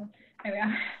get rid of that one. There we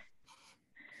are.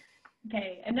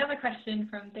 Okay, another question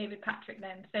from David Patrick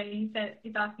then. So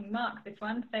he's asking Mark this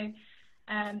one. So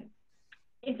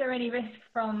is there any risk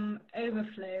from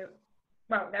overflow?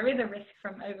 Well, there is a risk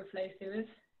from overflow sewers.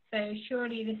 So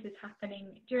surely this is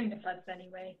happening during the floods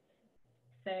anyway.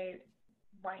 So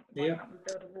why can't we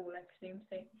build a wall, I presume?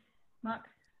 So, Mark?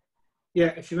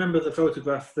 Yeah, if you remember the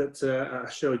photograph that I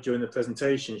showed during the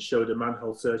presentation showed a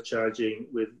manhole surcharging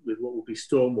with what would be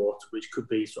stormwater, which could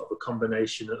be sort of a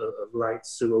combination of light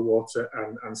sewer water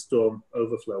and storm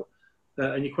overflow.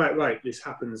 And you're quite right, this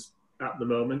happens at the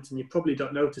moment, and you probably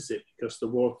don't notice it because the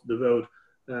road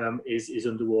is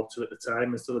underwater at the time,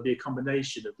 and so there'll be a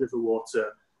combination of river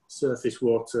water, surface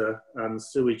water, and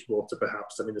sewage water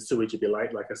perhaps. I mean, the sewage would be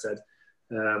light, like I said.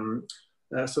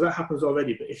 So that happens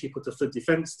already, but if you put a flood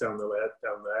defence down there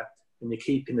and you're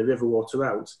keeping the river water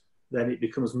out, then it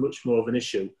becomes much more of an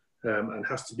issue and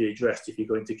has to be addressed if you're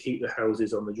going to keep the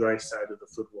houses on the dry side of the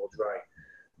flood wall dry.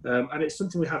 And it's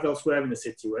something we have elsewhere in the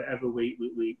city. Wherever we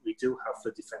do have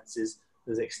flood defences,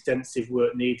 there's extensive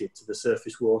work needed to the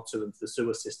surface water and to the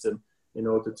sewer system in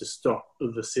order to stop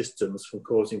other systems from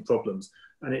causing problems.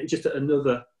 And it's just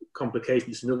another complication,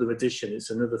 it's another addition,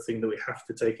 it's another thing that we have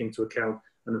to take into account.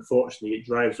 And unfortunately, it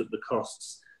drives up the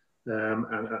costs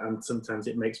and sometimes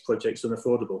it makes projects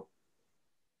unaffordable.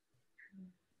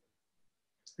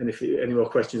 And if any more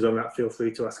questions on that, feel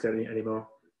free to ask any more.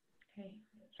 Okay,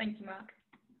 thank you, Mark.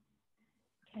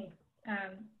 Okay,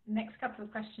 next couple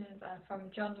of questions are from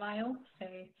John Lyle. So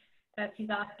first he's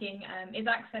asking, is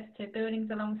access to buildings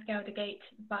along Skeldergate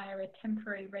via a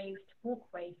temporary raised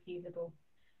walkway feasible?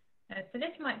 So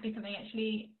this might be something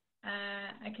actually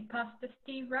I could pass to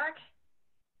Steve Ragg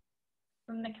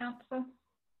from the council.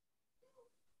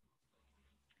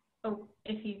 Oh,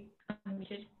 if you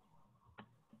unmuted.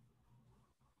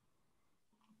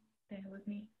 Bear with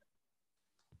me.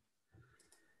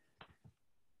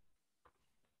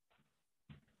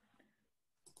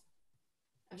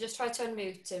 I've just tried to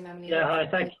unmute him, Emily. Yeah, hi,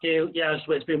 thank you. Yeah,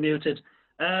 it's been muted.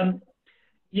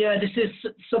 Yeah, this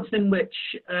is something which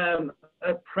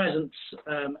at present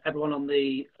everyone on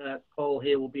the call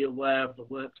here will be aware of the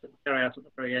works that we carry out at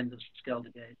the very end of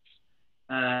Skeldergate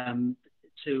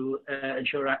to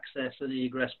ensure access and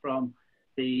egress from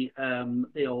the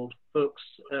old folks'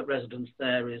 residence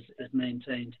there is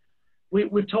maintained.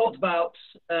 We've talked about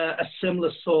a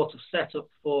similar sort of setup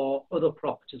for other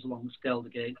properties along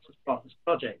Skeldergate as part of this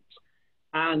project.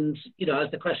 And, you know,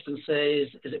 as the question says,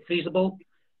 is it feasible?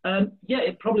 Yeah,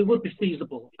 it probably would be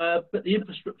feasible, but the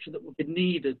infrastructure that would be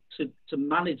needed to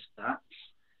manage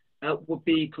that would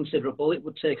be considerable. It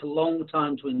would take a long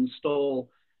time to install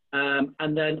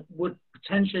and then would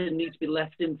potentially need to be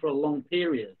left in for a long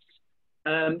period.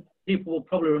 People will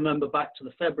probably remember back to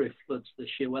the February floods this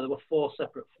year where there were 4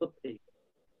 separate flood peaks.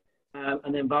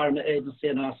 And the Environment Agency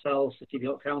and ourselves, City of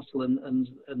York Council and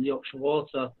Yorkshire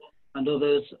Water and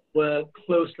others were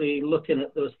closely looking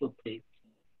at those flood peaks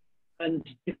and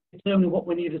determining what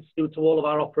we needed to do to all of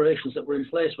our operations that were in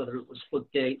place, whether it was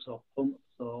floodgates or pumps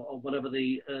or whatever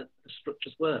the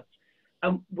structures were.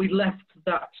 And we left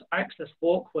that access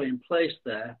walkway in place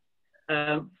there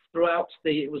throughout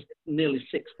it was nearly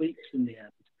 6 weeks in the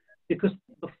end, because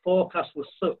the forecast was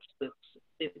such that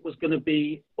it was going to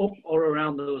be up or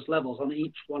around those levels on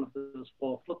each one of those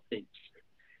 4 flood peaks.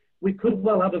 We could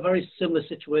well have a very similar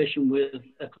situation with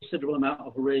a considerable amount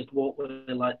of a raised walkway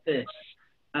like this.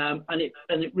 And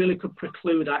it really could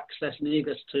preclude access and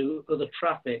egress to other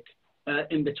traffic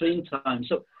in between times.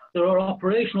 So there are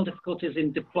operational difficulties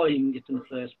in deploying it in the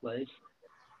first place.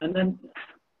 And then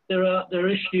there are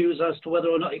issues as to whether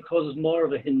or not it causes more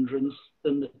of a hindrance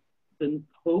than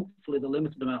hopefully the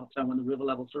limited amount of time when the river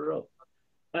levels are up.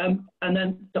 And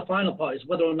then the final part is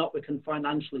whether or not we can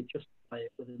financially justify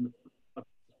it within the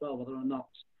project as well, whether or not,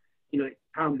 you know, it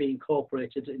can be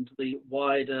incorporated into the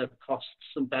wider costs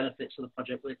and benefits of the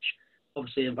project, which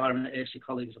obviously Environment Agency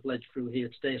colleagues have led through here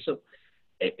today. So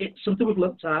it's something we've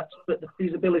looked at, but the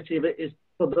feasibility of it is,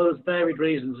 for those varied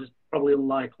reasons, is probably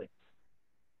unlikely.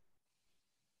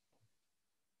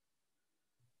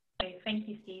 Okay, thank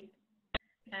you, Steve.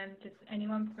 Does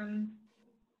anyone from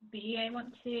the EA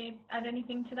want to add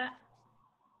anything to that?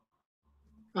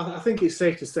 I think it's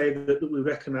safe to say that we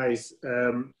recognise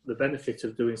the benefit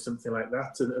of doing something like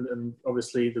that, and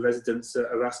obviously the residents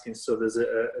are asking, so there's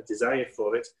a desire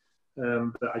for it.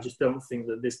 But I just don't think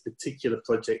that this particular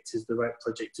project is the right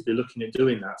project to be looking at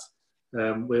doing that.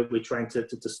 We're trying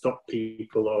to stop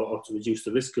people or to reduce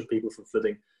the risk of people from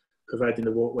flooding. Providing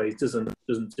the walkways doesn't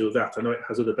do that. I know it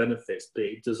has other benefits, but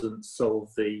it doesn't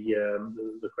solve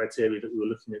the criteria that we were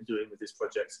looking at doing with this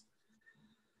project.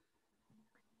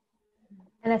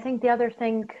 And I think the other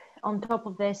thing on top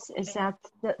of this is that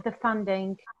the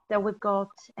funding that we've got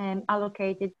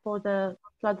allocated for the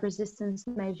flood resistance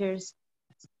measures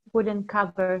wouldn't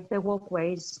cover the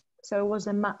walkways. So it was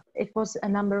a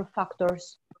number of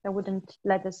factors that wouldn't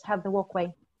let us have the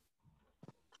walkway.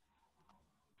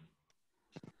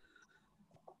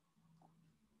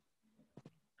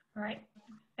 All right,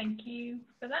 thank you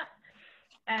for that.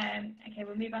 Okay,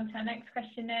 we'll move on to our next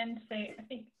question then. So I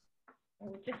think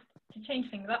we'll just, to change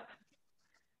things up,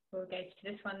 we'll go to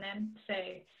this one then. So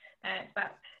it's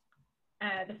about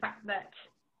the fact that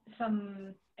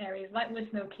some areas like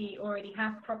Woodsmill Quay already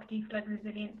have property flood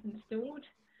resilience installed,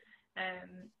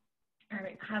 and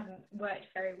it hasn't worked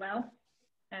very well.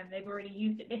 They've already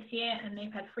used it this year and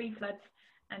they've had 3 floods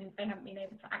and they haven't been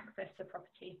able to access the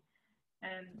property.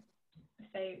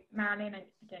 So Marilyn, I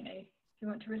don't know if you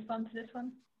want to respond to this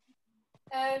one.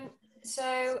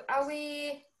 So are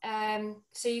we,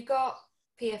 so you've got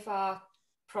PFR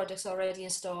projects already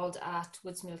installed at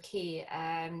Woodsmill Quay.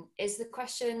 Is the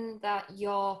question that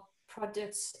your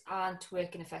projects aren't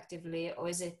working effectively, or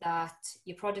is it that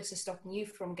your projects are stopping you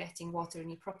from getting water in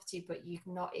your property, but you're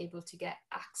not able to get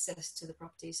access to the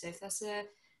property? So if that's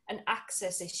an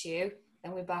access issue,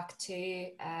 then we're back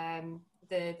to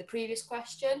the previous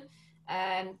question.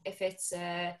 If it's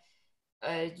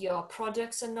your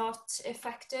projects are not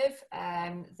effective,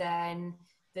 then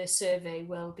the survey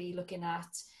will be looking at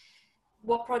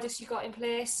what projects you got in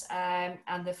place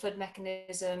and the flood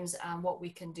mechanisms and what we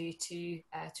can do to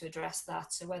address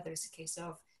that. So whether it's a case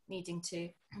of needing to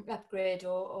upgrade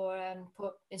or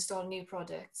install new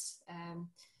products.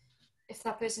 If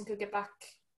that person could get back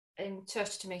in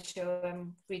touch to make sure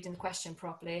I'm reading the question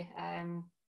properly.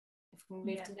 If we can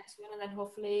move to the next one, and then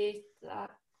hopefully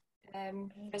that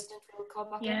resident will call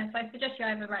back in. Yeah, so I suggest you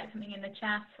either write something in the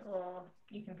chat or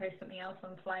you can post something else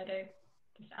on Slido.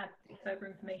 Just add further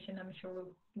information. I'm sure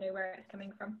we'll know where it's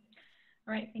coming from.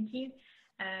 All right, thank you.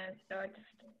 So I just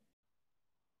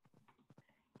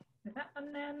with that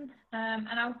one then,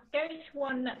 and I'll go to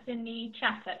one that's in the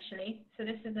chat actually. So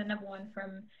this is another one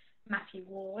from Matthew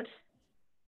Ward,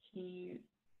 who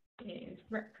is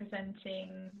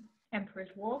representing Emperor's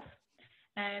Wharf.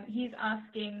 He's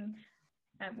asking,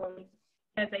 well, he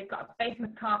says they've got a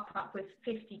basement car park with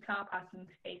 50 car parking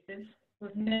spaces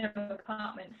with no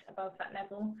apartments above that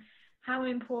level. How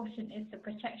important is the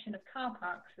protection of car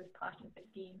parks as part of the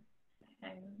scheme?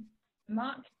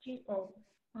 Mark, Mark or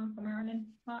Marilyn?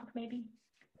 Mark, maybe?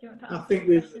 Do you want to answer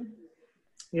the question?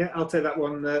 Yeah, I'll take that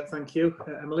one. Thank you,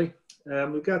 Emily.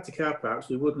 With regard to car parks,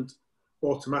 we wouldn't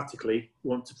automatically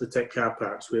want to protect car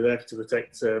parks. We're there to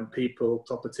protect people,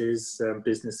 properties,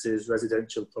 businesses,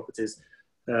 residential properties.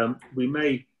 We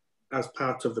may, as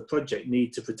part of the project,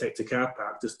 need to protect a car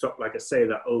park to stop, like I say,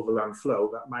 that overland flow.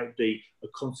 That might be a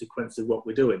consequence of what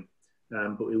we're doing,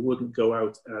 but we wouldn't go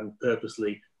out and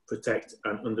purposely protect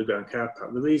an underground car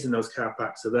park. The reason those car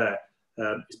parks are there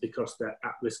is because they're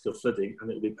at risk of flooding, and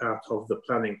it will be part of the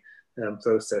planning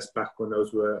process back when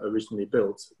those were originally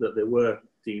built, that they were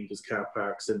deemed as car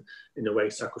parks and in a way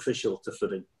sacrificial to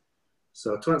flooding.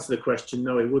 So to answer the question,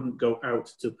 no, we wouldn't go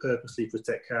out to purposely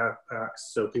protect car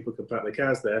parks so people can park their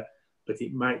cars there, but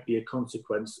it might be a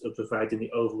consequence of providing the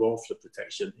overall flood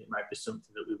protection. It might be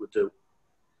something that we would do.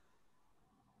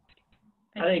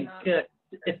 I think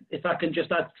if I can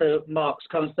just add to Mark's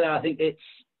comments there, I think it's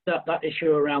that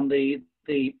issue around the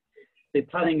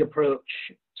planning approach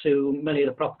to many of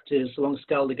the properties along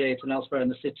Skeldergate and elsewhere in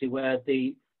the city, where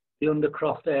the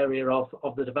undercroft area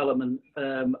of the development,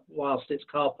 whilst it's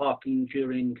car parking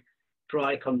during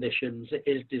dry conditions, it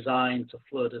is designed to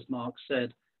flood, as Mark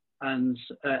said, and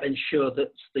ensure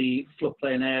that the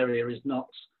floodplain area is not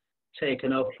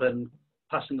taken up and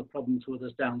passing a problem to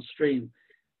others downstream.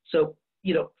 So,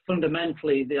 you know,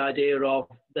 fundamentally, the idea of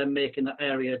them making that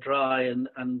area dry and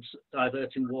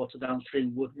diverting water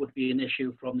downstream would be an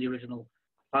issue from the original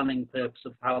planning purpose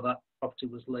of how that property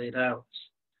was laid out.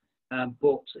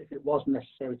 But if it was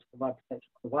necessary to provide protection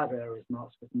for the wider areas,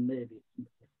 Mark said, maybe.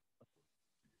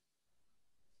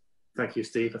 Thank you,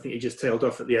 Steve. I think you just tailed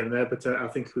off at the end there, but I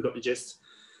think we got the gist.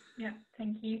 Yeah,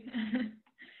 thank you.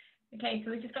 Okay,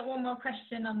 so we've just got one more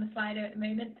question on the Slido at the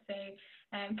moment. So,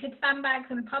 could sandbags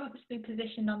and pumps be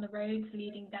positioned on the roads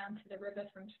leading down to the river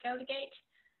from Skeldergate?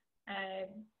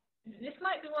 This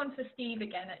might be one for Steve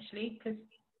again, actually, because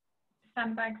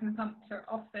sandbags and pumps are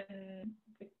often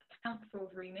the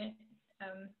council's remit.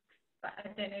 But I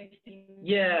don't know if Steve.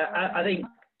 Yeah, I think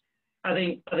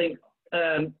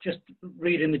just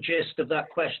reading the gist of that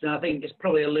question, I think it's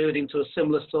probably alluding to a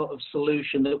similar sort of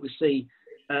solution that we see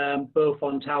both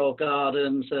on Tower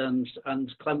Gardens and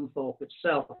Clemthorpe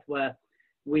itself, where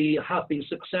we have been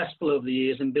successful over the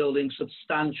years in building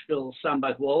substantial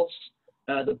sandbag walls.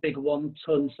 The big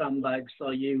 1-ton sandbags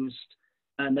are used,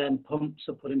 and then pumps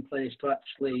are put in place to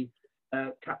actually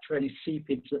capture any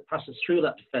seepage that passes through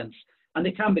that defence. And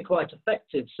they can be quite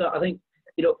effective. So I think,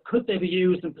 you know, could they be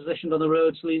used and positioned on the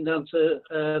roads leading down to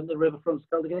the river from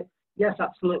Skeldergate? Yes,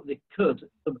 absolutely could.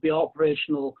 There'd be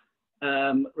operational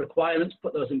requirements to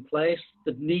put those in place.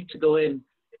 They'd need to go in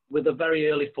with a very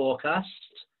early forecast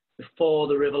before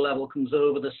the river level comes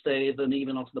over the stave and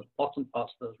even onto the bottom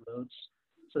parts of those roads.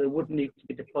 So they would need to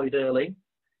be deployed early.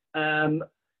 And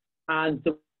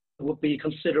there would be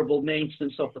considerable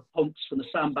maintenance of the pumps and the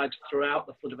sandbags throughout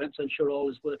the flood event to ensure all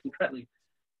is working correctly.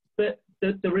 But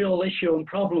the real issue and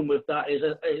problem with that is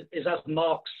as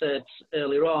Mark said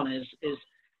earlier on, is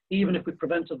even if we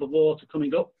prevented the water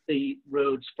coming up the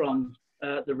roads from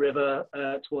the river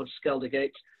towards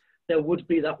Skeldergate, there would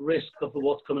be that risk of the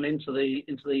water coming into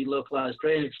the localised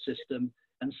drainage system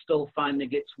and still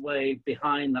finding its way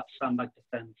behind that sandbag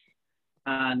defence.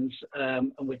 And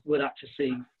we would actually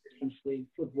see essentially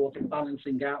flood water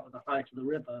balancing out at the height of the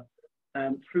river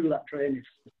through that drainage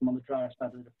system on the drier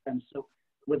side of the defence. So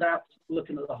without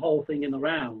looking at the whole thing in the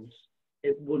rounds,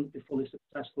 it wouldn't be fully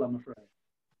successful, I'm afraid.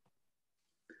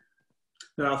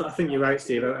 No, I think you're right,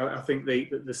 Steve. I think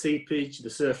the seepage, the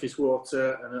surface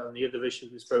water, and the other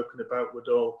issues we've spoken about would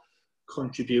all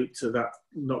contribute to that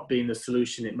not being the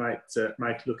solution it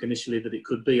might look initially that it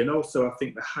could be. And also, I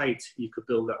think the height you could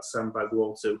build that sandbag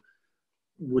wall to,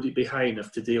 would it be high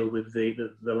enough to deal with the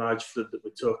large flood that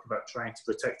we're talking about trying to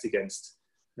protect against?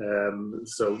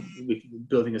 So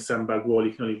building a sandbag wall,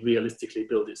 you can only realistically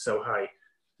build it so high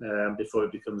before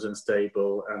it becomes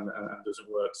unstable and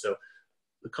doesn't work. So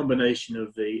the combination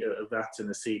of that and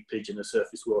the seepage and the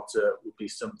surface water would be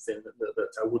something that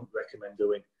I wouldn't recommend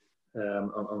doing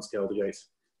on Skeldergate.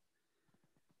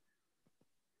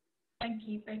 Thank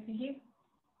you, both of you.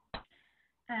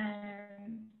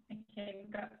 Okay,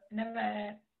 we've got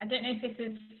another, I don't know if this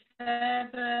is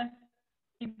further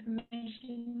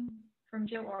information from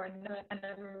Jill or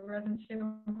another resident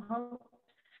from Hope,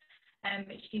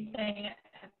 but she's saying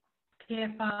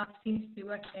PFR seems to be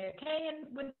working okay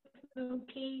and with the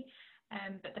key,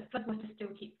 but the flood water still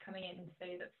keeps coming in, so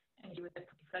that's an issue with the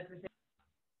flood resilience.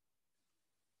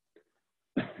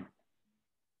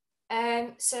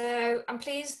 So I'm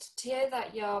pleased to hear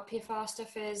that your PFR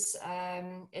stuff is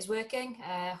working.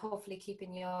 Hopefully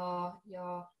keeping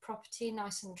your property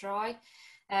nice and dry.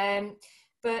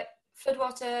 But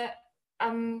floodwater,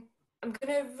 I'm going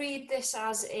to read this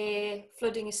as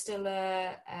flooding is still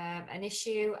an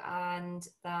issue, and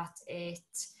that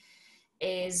it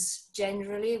is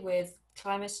generally with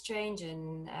climate change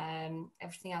and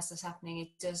everything else that's happening,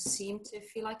 it does seem to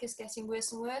feel like it's getting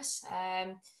worse and worse.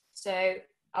 So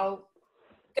I'll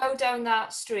go down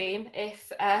that stream.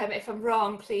 If I'm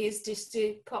wrong, please just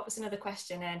do pop us another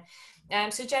question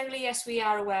in. So generally, yes, we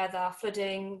are aware that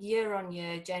flooding year on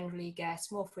year generally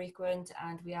gets more frequent,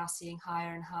 and we are seeing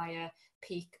higher and higher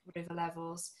peak river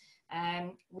levels.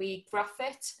 We graph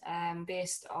it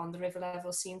based on the river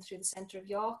level seen through the centre of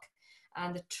York,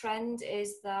 and the trend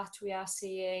is that we are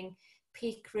seeing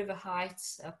peak river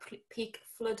heights, peak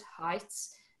flood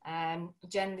heights,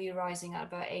 generally rising at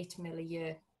about 8 mil a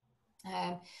year.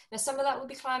 Now some of that will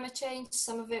be climate change,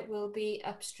 some of it will be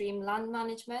upstream land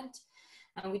management,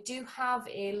 and we do have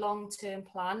a long-term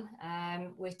plan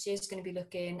which is going to be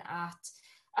looking at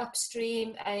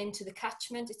upstream into the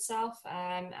catchment itself,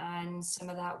 and some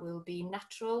of that will be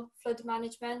natural flood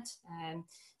management.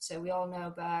 So we all know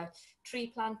about tree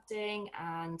planting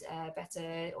and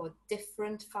better or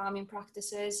different farming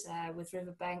practices with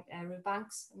river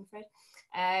banks, I'm afraid.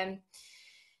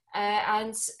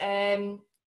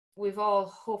 We've all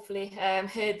hopefully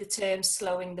heard the term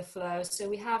slowing the flow. So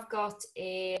we have got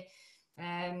an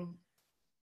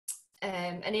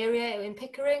area in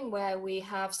Pickering where we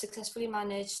have successfully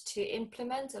managed to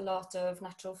implement a lot of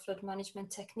natural flood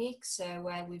management techniques. So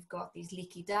where we've got these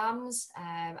leaky dams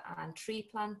and tree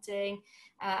planting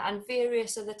and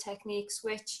various other techniques,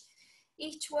 which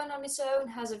each one on its own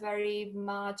has a very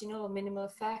marginal or minimal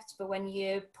effect, but when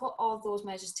you put all those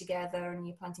measures together and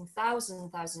you're planting thousands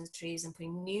and thousands of trees and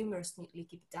putting numerous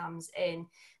leaky dams in,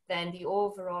 then the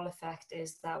overall effect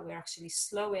is that we're actually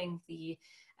slowing the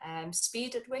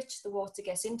speed at which the water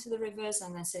gets into the rivers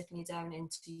and then certainly down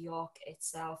into York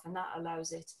itself, and that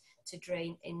allows it to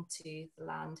drain into the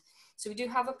land. So we do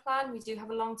have a plan, we do have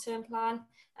a long-term plan.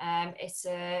 It's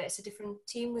a different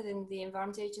team within the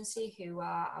Environment Agency who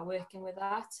are working with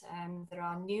that. There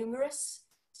are numerous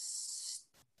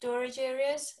storage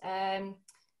areas.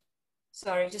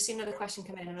 Sorry, just seen another question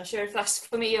come in. I'm not sure if that's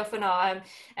for me or for not.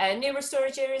 Numerous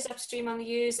storage areas upstream on the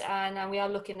Use, and we are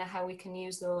looking at how we can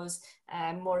use those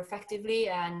more effectively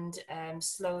and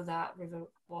slow that river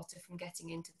water from getting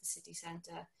into the city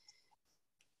centre.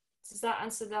 Does that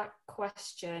answer that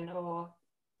question? Or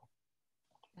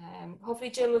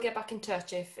hopefully Jill will get back in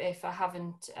touch if I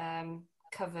haven't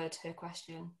covered her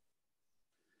question.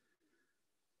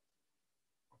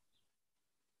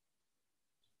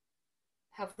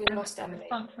 Have we lost Emily?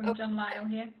 Response from John Lyle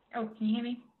here. Oh, can you hear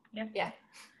me? Yeah. Yeah.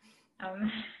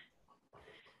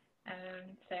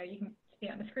 So you can see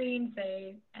it on the screen. So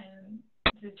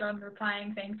this is John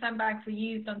replying, saying sandbags were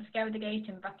used on Skeldergate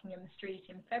and Buckingham Street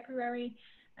in February.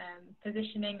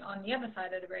 Positioning on the other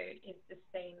side of the road is the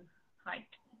same height.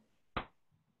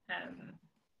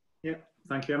 Yeah,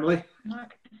 thank you, Emily.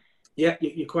 Mark? Yeah,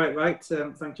 you're quite right.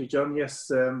 Thank you, John. Yes,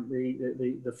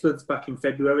 the floods back in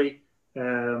February,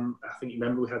 I think you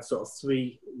remember we had sort of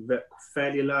 3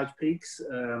 fairly large peaks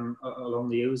along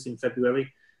the Ouse in February.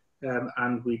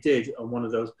 And we did, on one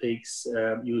of those peaks,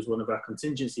 use one of our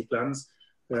contingency plans,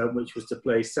 which was to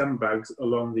place sandbags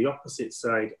along the opposite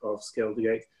side of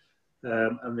Skeldergate.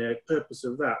 And the purpose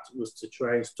of that was to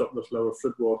try and stop the flow of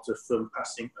floodwater from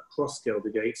passing across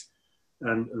Skeldergate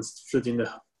and flooding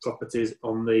the properties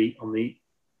on the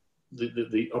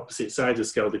opposite side of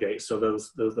Skeldergate, so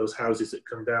those houses that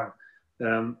come down.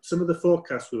 Some of the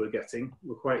forecasts we were getting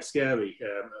were quite scary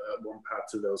at one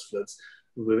part of those floods.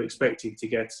 We were expecting to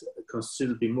get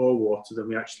considerably more water than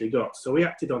we actually got. So we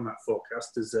acted on that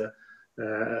forecast as a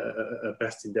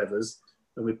best endeavours,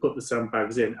 and we put the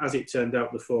sandbags in. As it turned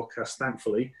out, the forecast,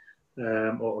 thankfully,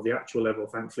 or the actual level,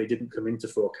 thankfully, didn't come into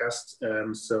forecast,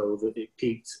 so that it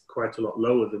peaked quite a lot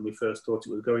lower than we first thought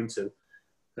it was going to.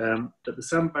 But the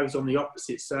sandbags on the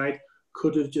opposite side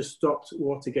could have just stopped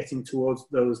water getting towards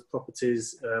those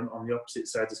properties on the opposite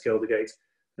side of Skeldergate,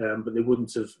 but they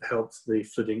wouldn't have helped the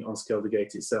flooding on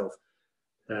Skeldergate itself.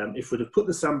 If we'd have put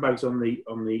the sandbags on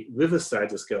the river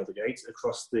side of Skeldergate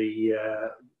across the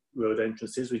road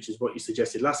entrances, which is what you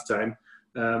suggested last time,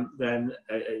 then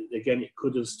again it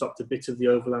could have stopped a bit of the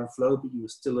overland flow, but you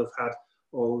would still have had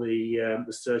all the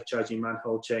surcharging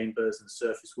manhole chambers and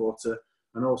surface water,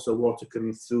 and also water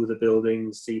coming through the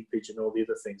buildings, seepage and all the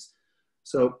other things.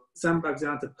 So sandbags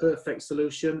aren't a perfect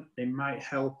solution. They might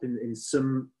help in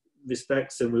some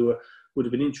respects, and would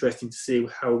have been interesting to see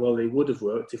how well they would have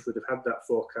worked if we'd have had that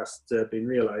forecast been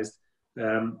realised.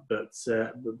 But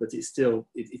it's still,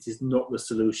 it is not the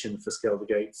solution for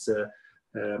Skeldergate.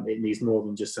 It needs more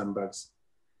than just sandbags.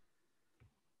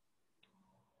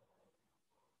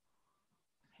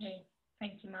 Okay,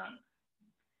 thank you, Mark.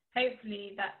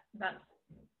 Hopefully that's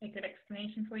a good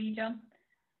explanation for you, John.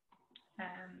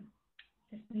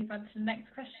 Just move on to the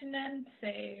next question then.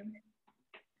 So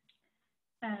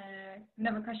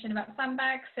another question about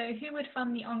sandbags. So who would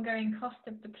fund the ongoing cost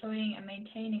of deploying and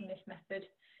maintaining this method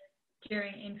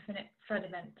during infinite flood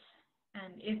events?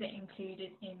 And is it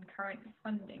included in current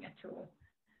funding at all?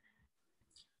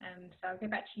 So I'll go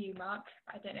back to you, Mark.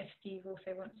 I don't know if Steve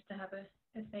also wants to have a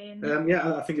say in this.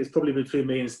 Yeah, I think it's probably between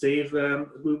me and Steve.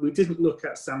 We didn't look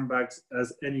at sandbags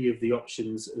as any of the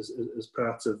options as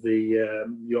part of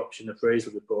the option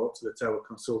appraisal report that our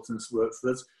consultants work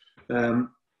for us.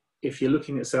 If you're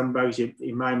looking at sandbags,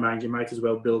 in my mind, you might as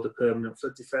well build a permanent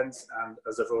flood defence. And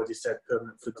as I've already said,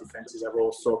 permanent flood defences have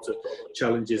all sorts of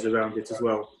challenges around it as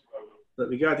well. But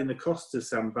regarding the cost of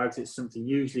sandbags, it's something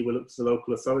usually we'll look to the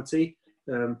local authority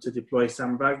to deploy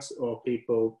sandbags, or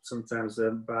people sometimes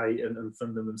buy and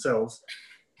fund them themselves.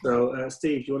 So,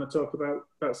 Steve, do you want to talk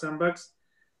about sandbags?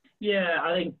 Yeah,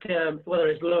 I think whether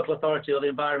it's the local authority or the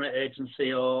Environment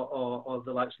Agency or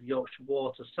the likes of Yorkshire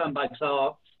Water, sandbags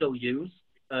are still used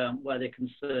where they can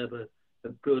serve a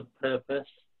good purpose.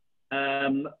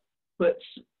 But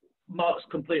Mark's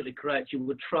completely correct. You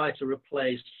would try to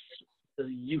replace the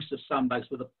use of sandbags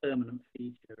with a permanent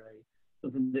feature,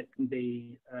 something that can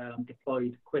be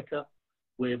deployed quicker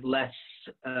with less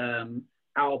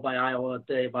hour by hour,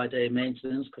 day by day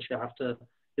maintenance, because you have to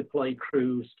deploy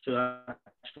crews to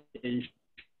actually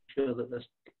ensure that they're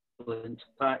still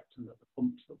intact and that the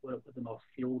pumps that work with them are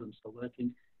fueled and still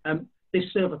working. They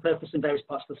serve a purpose in various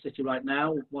parts of the city right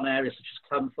now. One area such as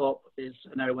Clanthorpe is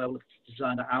an area where we're looking to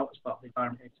design that out as part of the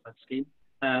Environment Agency Scheme.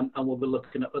 And we'll be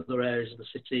looking at other areas of the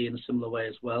city in a similar way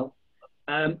as well.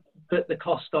 But the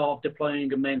cost of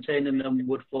deploying and maintaining them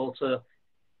would fall to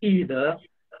either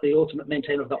the ultimate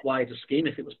maintainer of that wider scheme.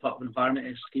 If it was part of an Environment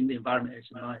Agency scheme, the Environment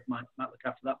Agency might look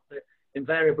after that. But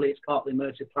invariably, it's part of the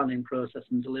emergency planning process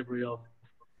and delivery of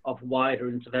wider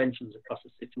interventions across the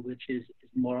city, which is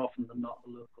more often than not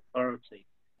the local authority.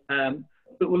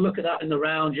 we'll look at that in the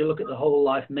round. You look at the whole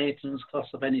life maintenance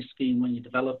costs of any scheme when you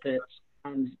develop it.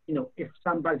 And, you know, if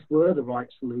sandbags were the right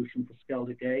solution for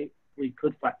Skeldergate, we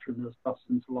could factor in those costs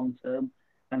into long term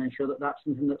and ensure that that's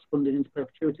something that's funded into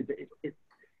perpetuity. But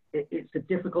it's a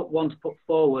difficult one to put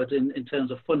forward in terms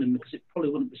of funding, because it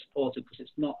probably wouldn't be supported, because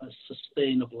it's not a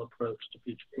sustainable approach to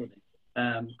future flooding.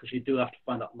 Because you do have to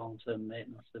find that long-term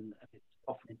maintenance, and it's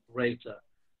often greater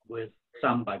with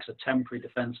sandbags, a temporary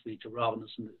defence feature, rather than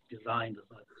something that's designed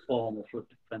as a formal flood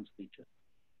defence feature.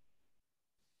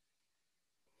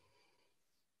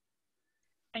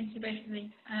 Thank you both of you.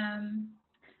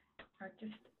 I'll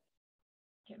just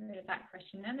get rid of that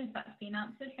question then, if that's been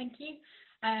answered. Thank you.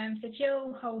 So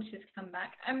Jill Holt has come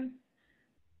back. I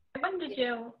wonder,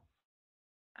 Jill,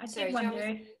 did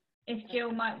wonder if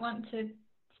Jill might want to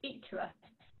speak to us,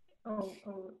 or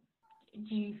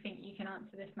do you think you can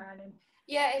answer this, Marilyn?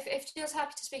 Yeah, if Jill's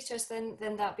happy to speak to us, then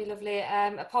that'd be lovely.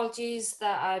 Apologies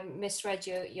that I misread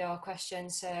your question,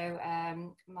 so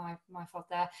my fault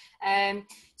there.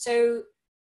 So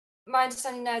my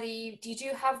understanding now that you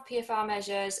do have PFR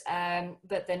measures,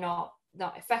 but they're not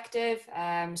effective,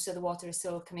 so the water is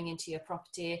still coming into your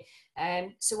property.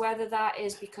 So whether that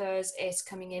is because it's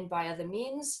coming in by other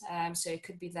means, so it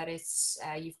could be that it's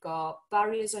you've got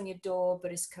barriers on your door,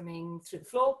 but it's coming through the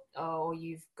floor, or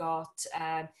you've got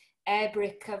air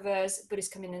brick covers, but it's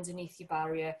coming underneath your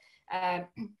barrier.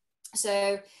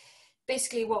 So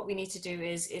basically what we need to do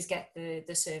is get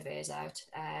the surveyors out,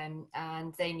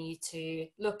 and they need to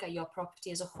look at your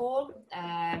property as a whole,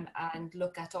 and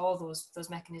look at all those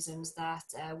mechanisms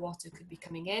that water could be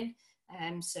coming in.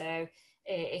 So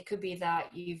it could be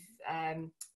that you've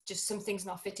just something's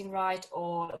not fitting right,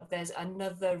 or there's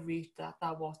another route that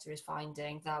water is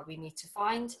finding that we need to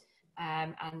find,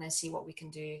 and then see what we can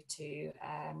do to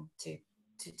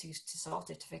sort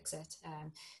it, to fix it.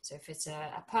 So if it's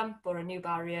a pump or a new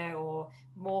barrier or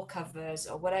more covers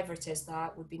or whatever it is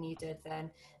that would be needed, then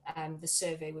the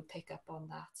survey would pick up on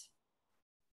that.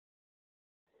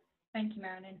 Thank you,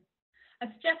 Marilyn. I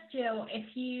suggest, Jill,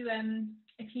 if you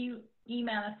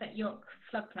email us at York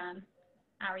Flood Plan,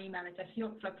 our email address,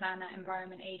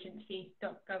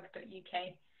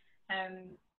 yorkfloodplan@environmentagency.gov.uk,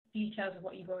 details of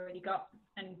what you've already got,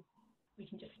 and we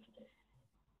can just,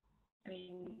 I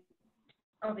mean,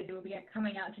 obviously we'll be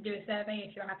coming out to do a survey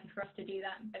if you're happy for us to do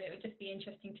that, but it would just be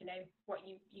interesting to know what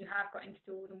you have got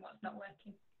installed and what's not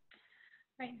working.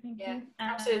 Right, thank you.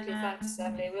 Absolutely, thanks,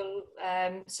 Emily. We'll,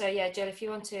 so yeah, Jill, if you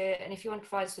want to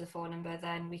provide us with a phone number,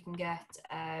 then we can get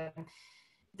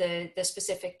the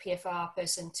specific PFR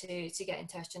person to get in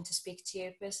touch and to speak to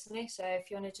you personally. So if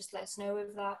you want to just let us know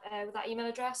with that email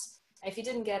address. If you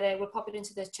didn't get it, we'll pop it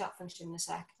into the chat function in a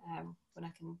sec, when I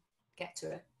can get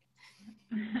to it.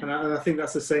 And I think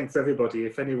that's the same for everybody.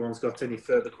 If anyone's got any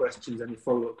further questions, any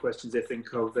follow-up questions they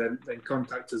think of, then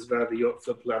contact us via the York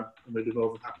Flood Plan, and we'll be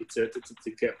more than happy to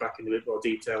get back into a bit more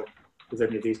detail with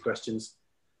any of these questions.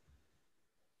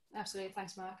 Absolutely,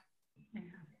 thanks, Mark. Yeah,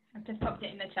 I've just popped it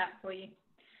in the chat for you.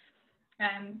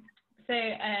 And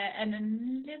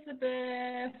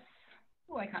Elizabeth,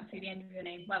 oh, I can't see the end of your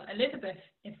name. Well, Elizabeth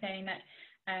is saying that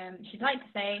she'd like to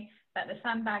say that the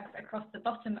sandbags across the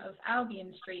bottom of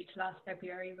Albion Street last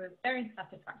February were very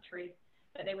satisfactory,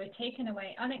 but they were taken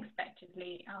away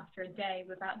unexpectedly after a day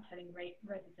without telling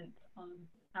residents on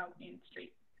Albion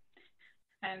Street.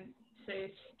 So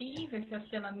Steve, if you're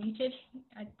still unmuted,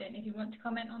 I don't know if you want to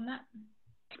comment on that.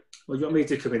 Well, you want me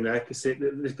to come in there, because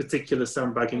this particular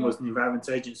sandbagging was an Environment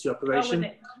Agency operation.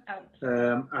 Oh, was it?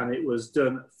 Oh. And it was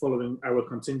done following our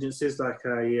contingencies, like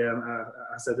I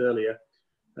said earlier.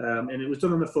 And it was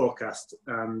done on a forecast,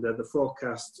 and the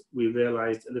forecast, we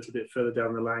realised a little bit further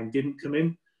down the line, didn't come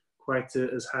in quite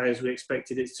as high as we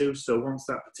expected it to. So once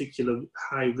that particular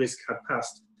high risk had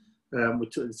passed, we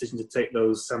took the decision to take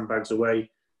those sandbags away,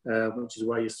 which is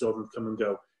why you saw them come and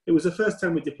go. It was the first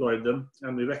time we deployed them,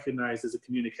 and we recognised there's a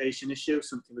communication issue,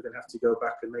 something we're going to have to go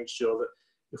back and make sure that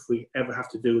if we ever have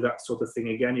to do that sort of thing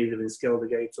again, either in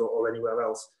Skeldergate or anywhere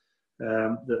else,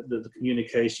 the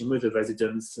communication with the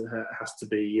residents has to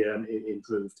be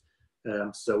improved.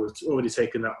 So we've already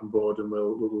taken that on board, and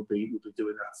we'll be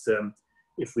doing that.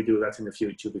 If we do that in the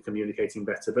future, we'll be communicating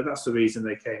better. But that's the reason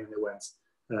they came and they went.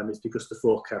 It's because the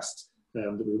forecast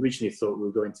that we originally thought we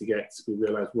were going to get, we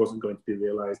realised wasn't going to be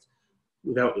realised.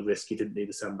 Without the risk, you didn't need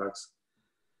the sandbags.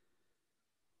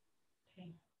 Okay,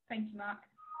 thank you, Mark.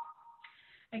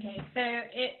 Okay, so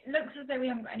it looks as though we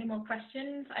haven't got any more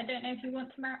questions. I don't know if you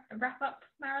want to wrap up,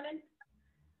 Marilyn?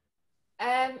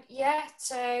 Yeah,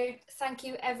 so thank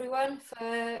you everyone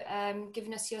for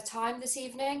giving us your time this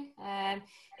evening.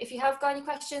 If you have got any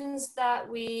questions that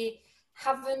we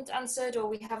haven't answered, or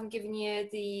we haven't given you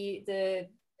the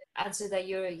answer that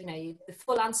the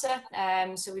full answer,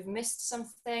 so we've missed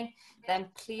something, then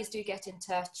please do get in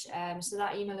touch. So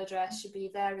that email address should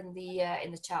be there in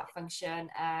the chat function,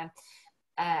 and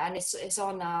it's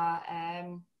on our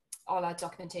all our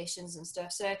documentations and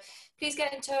stuff. So please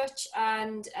get in touch,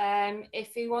 and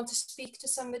if you want to speak to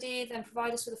somebody, then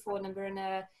provide us with a phone number and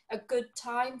a good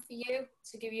time for you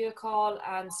to give you a call,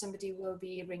 and somebody will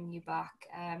be ringing you back,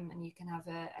 and you can have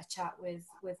a chat with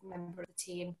a member of the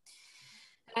team.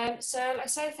 So like I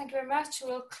say, thank you very much.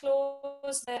 We'll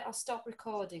close I'll stop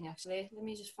recording actually. Let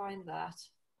me just find that.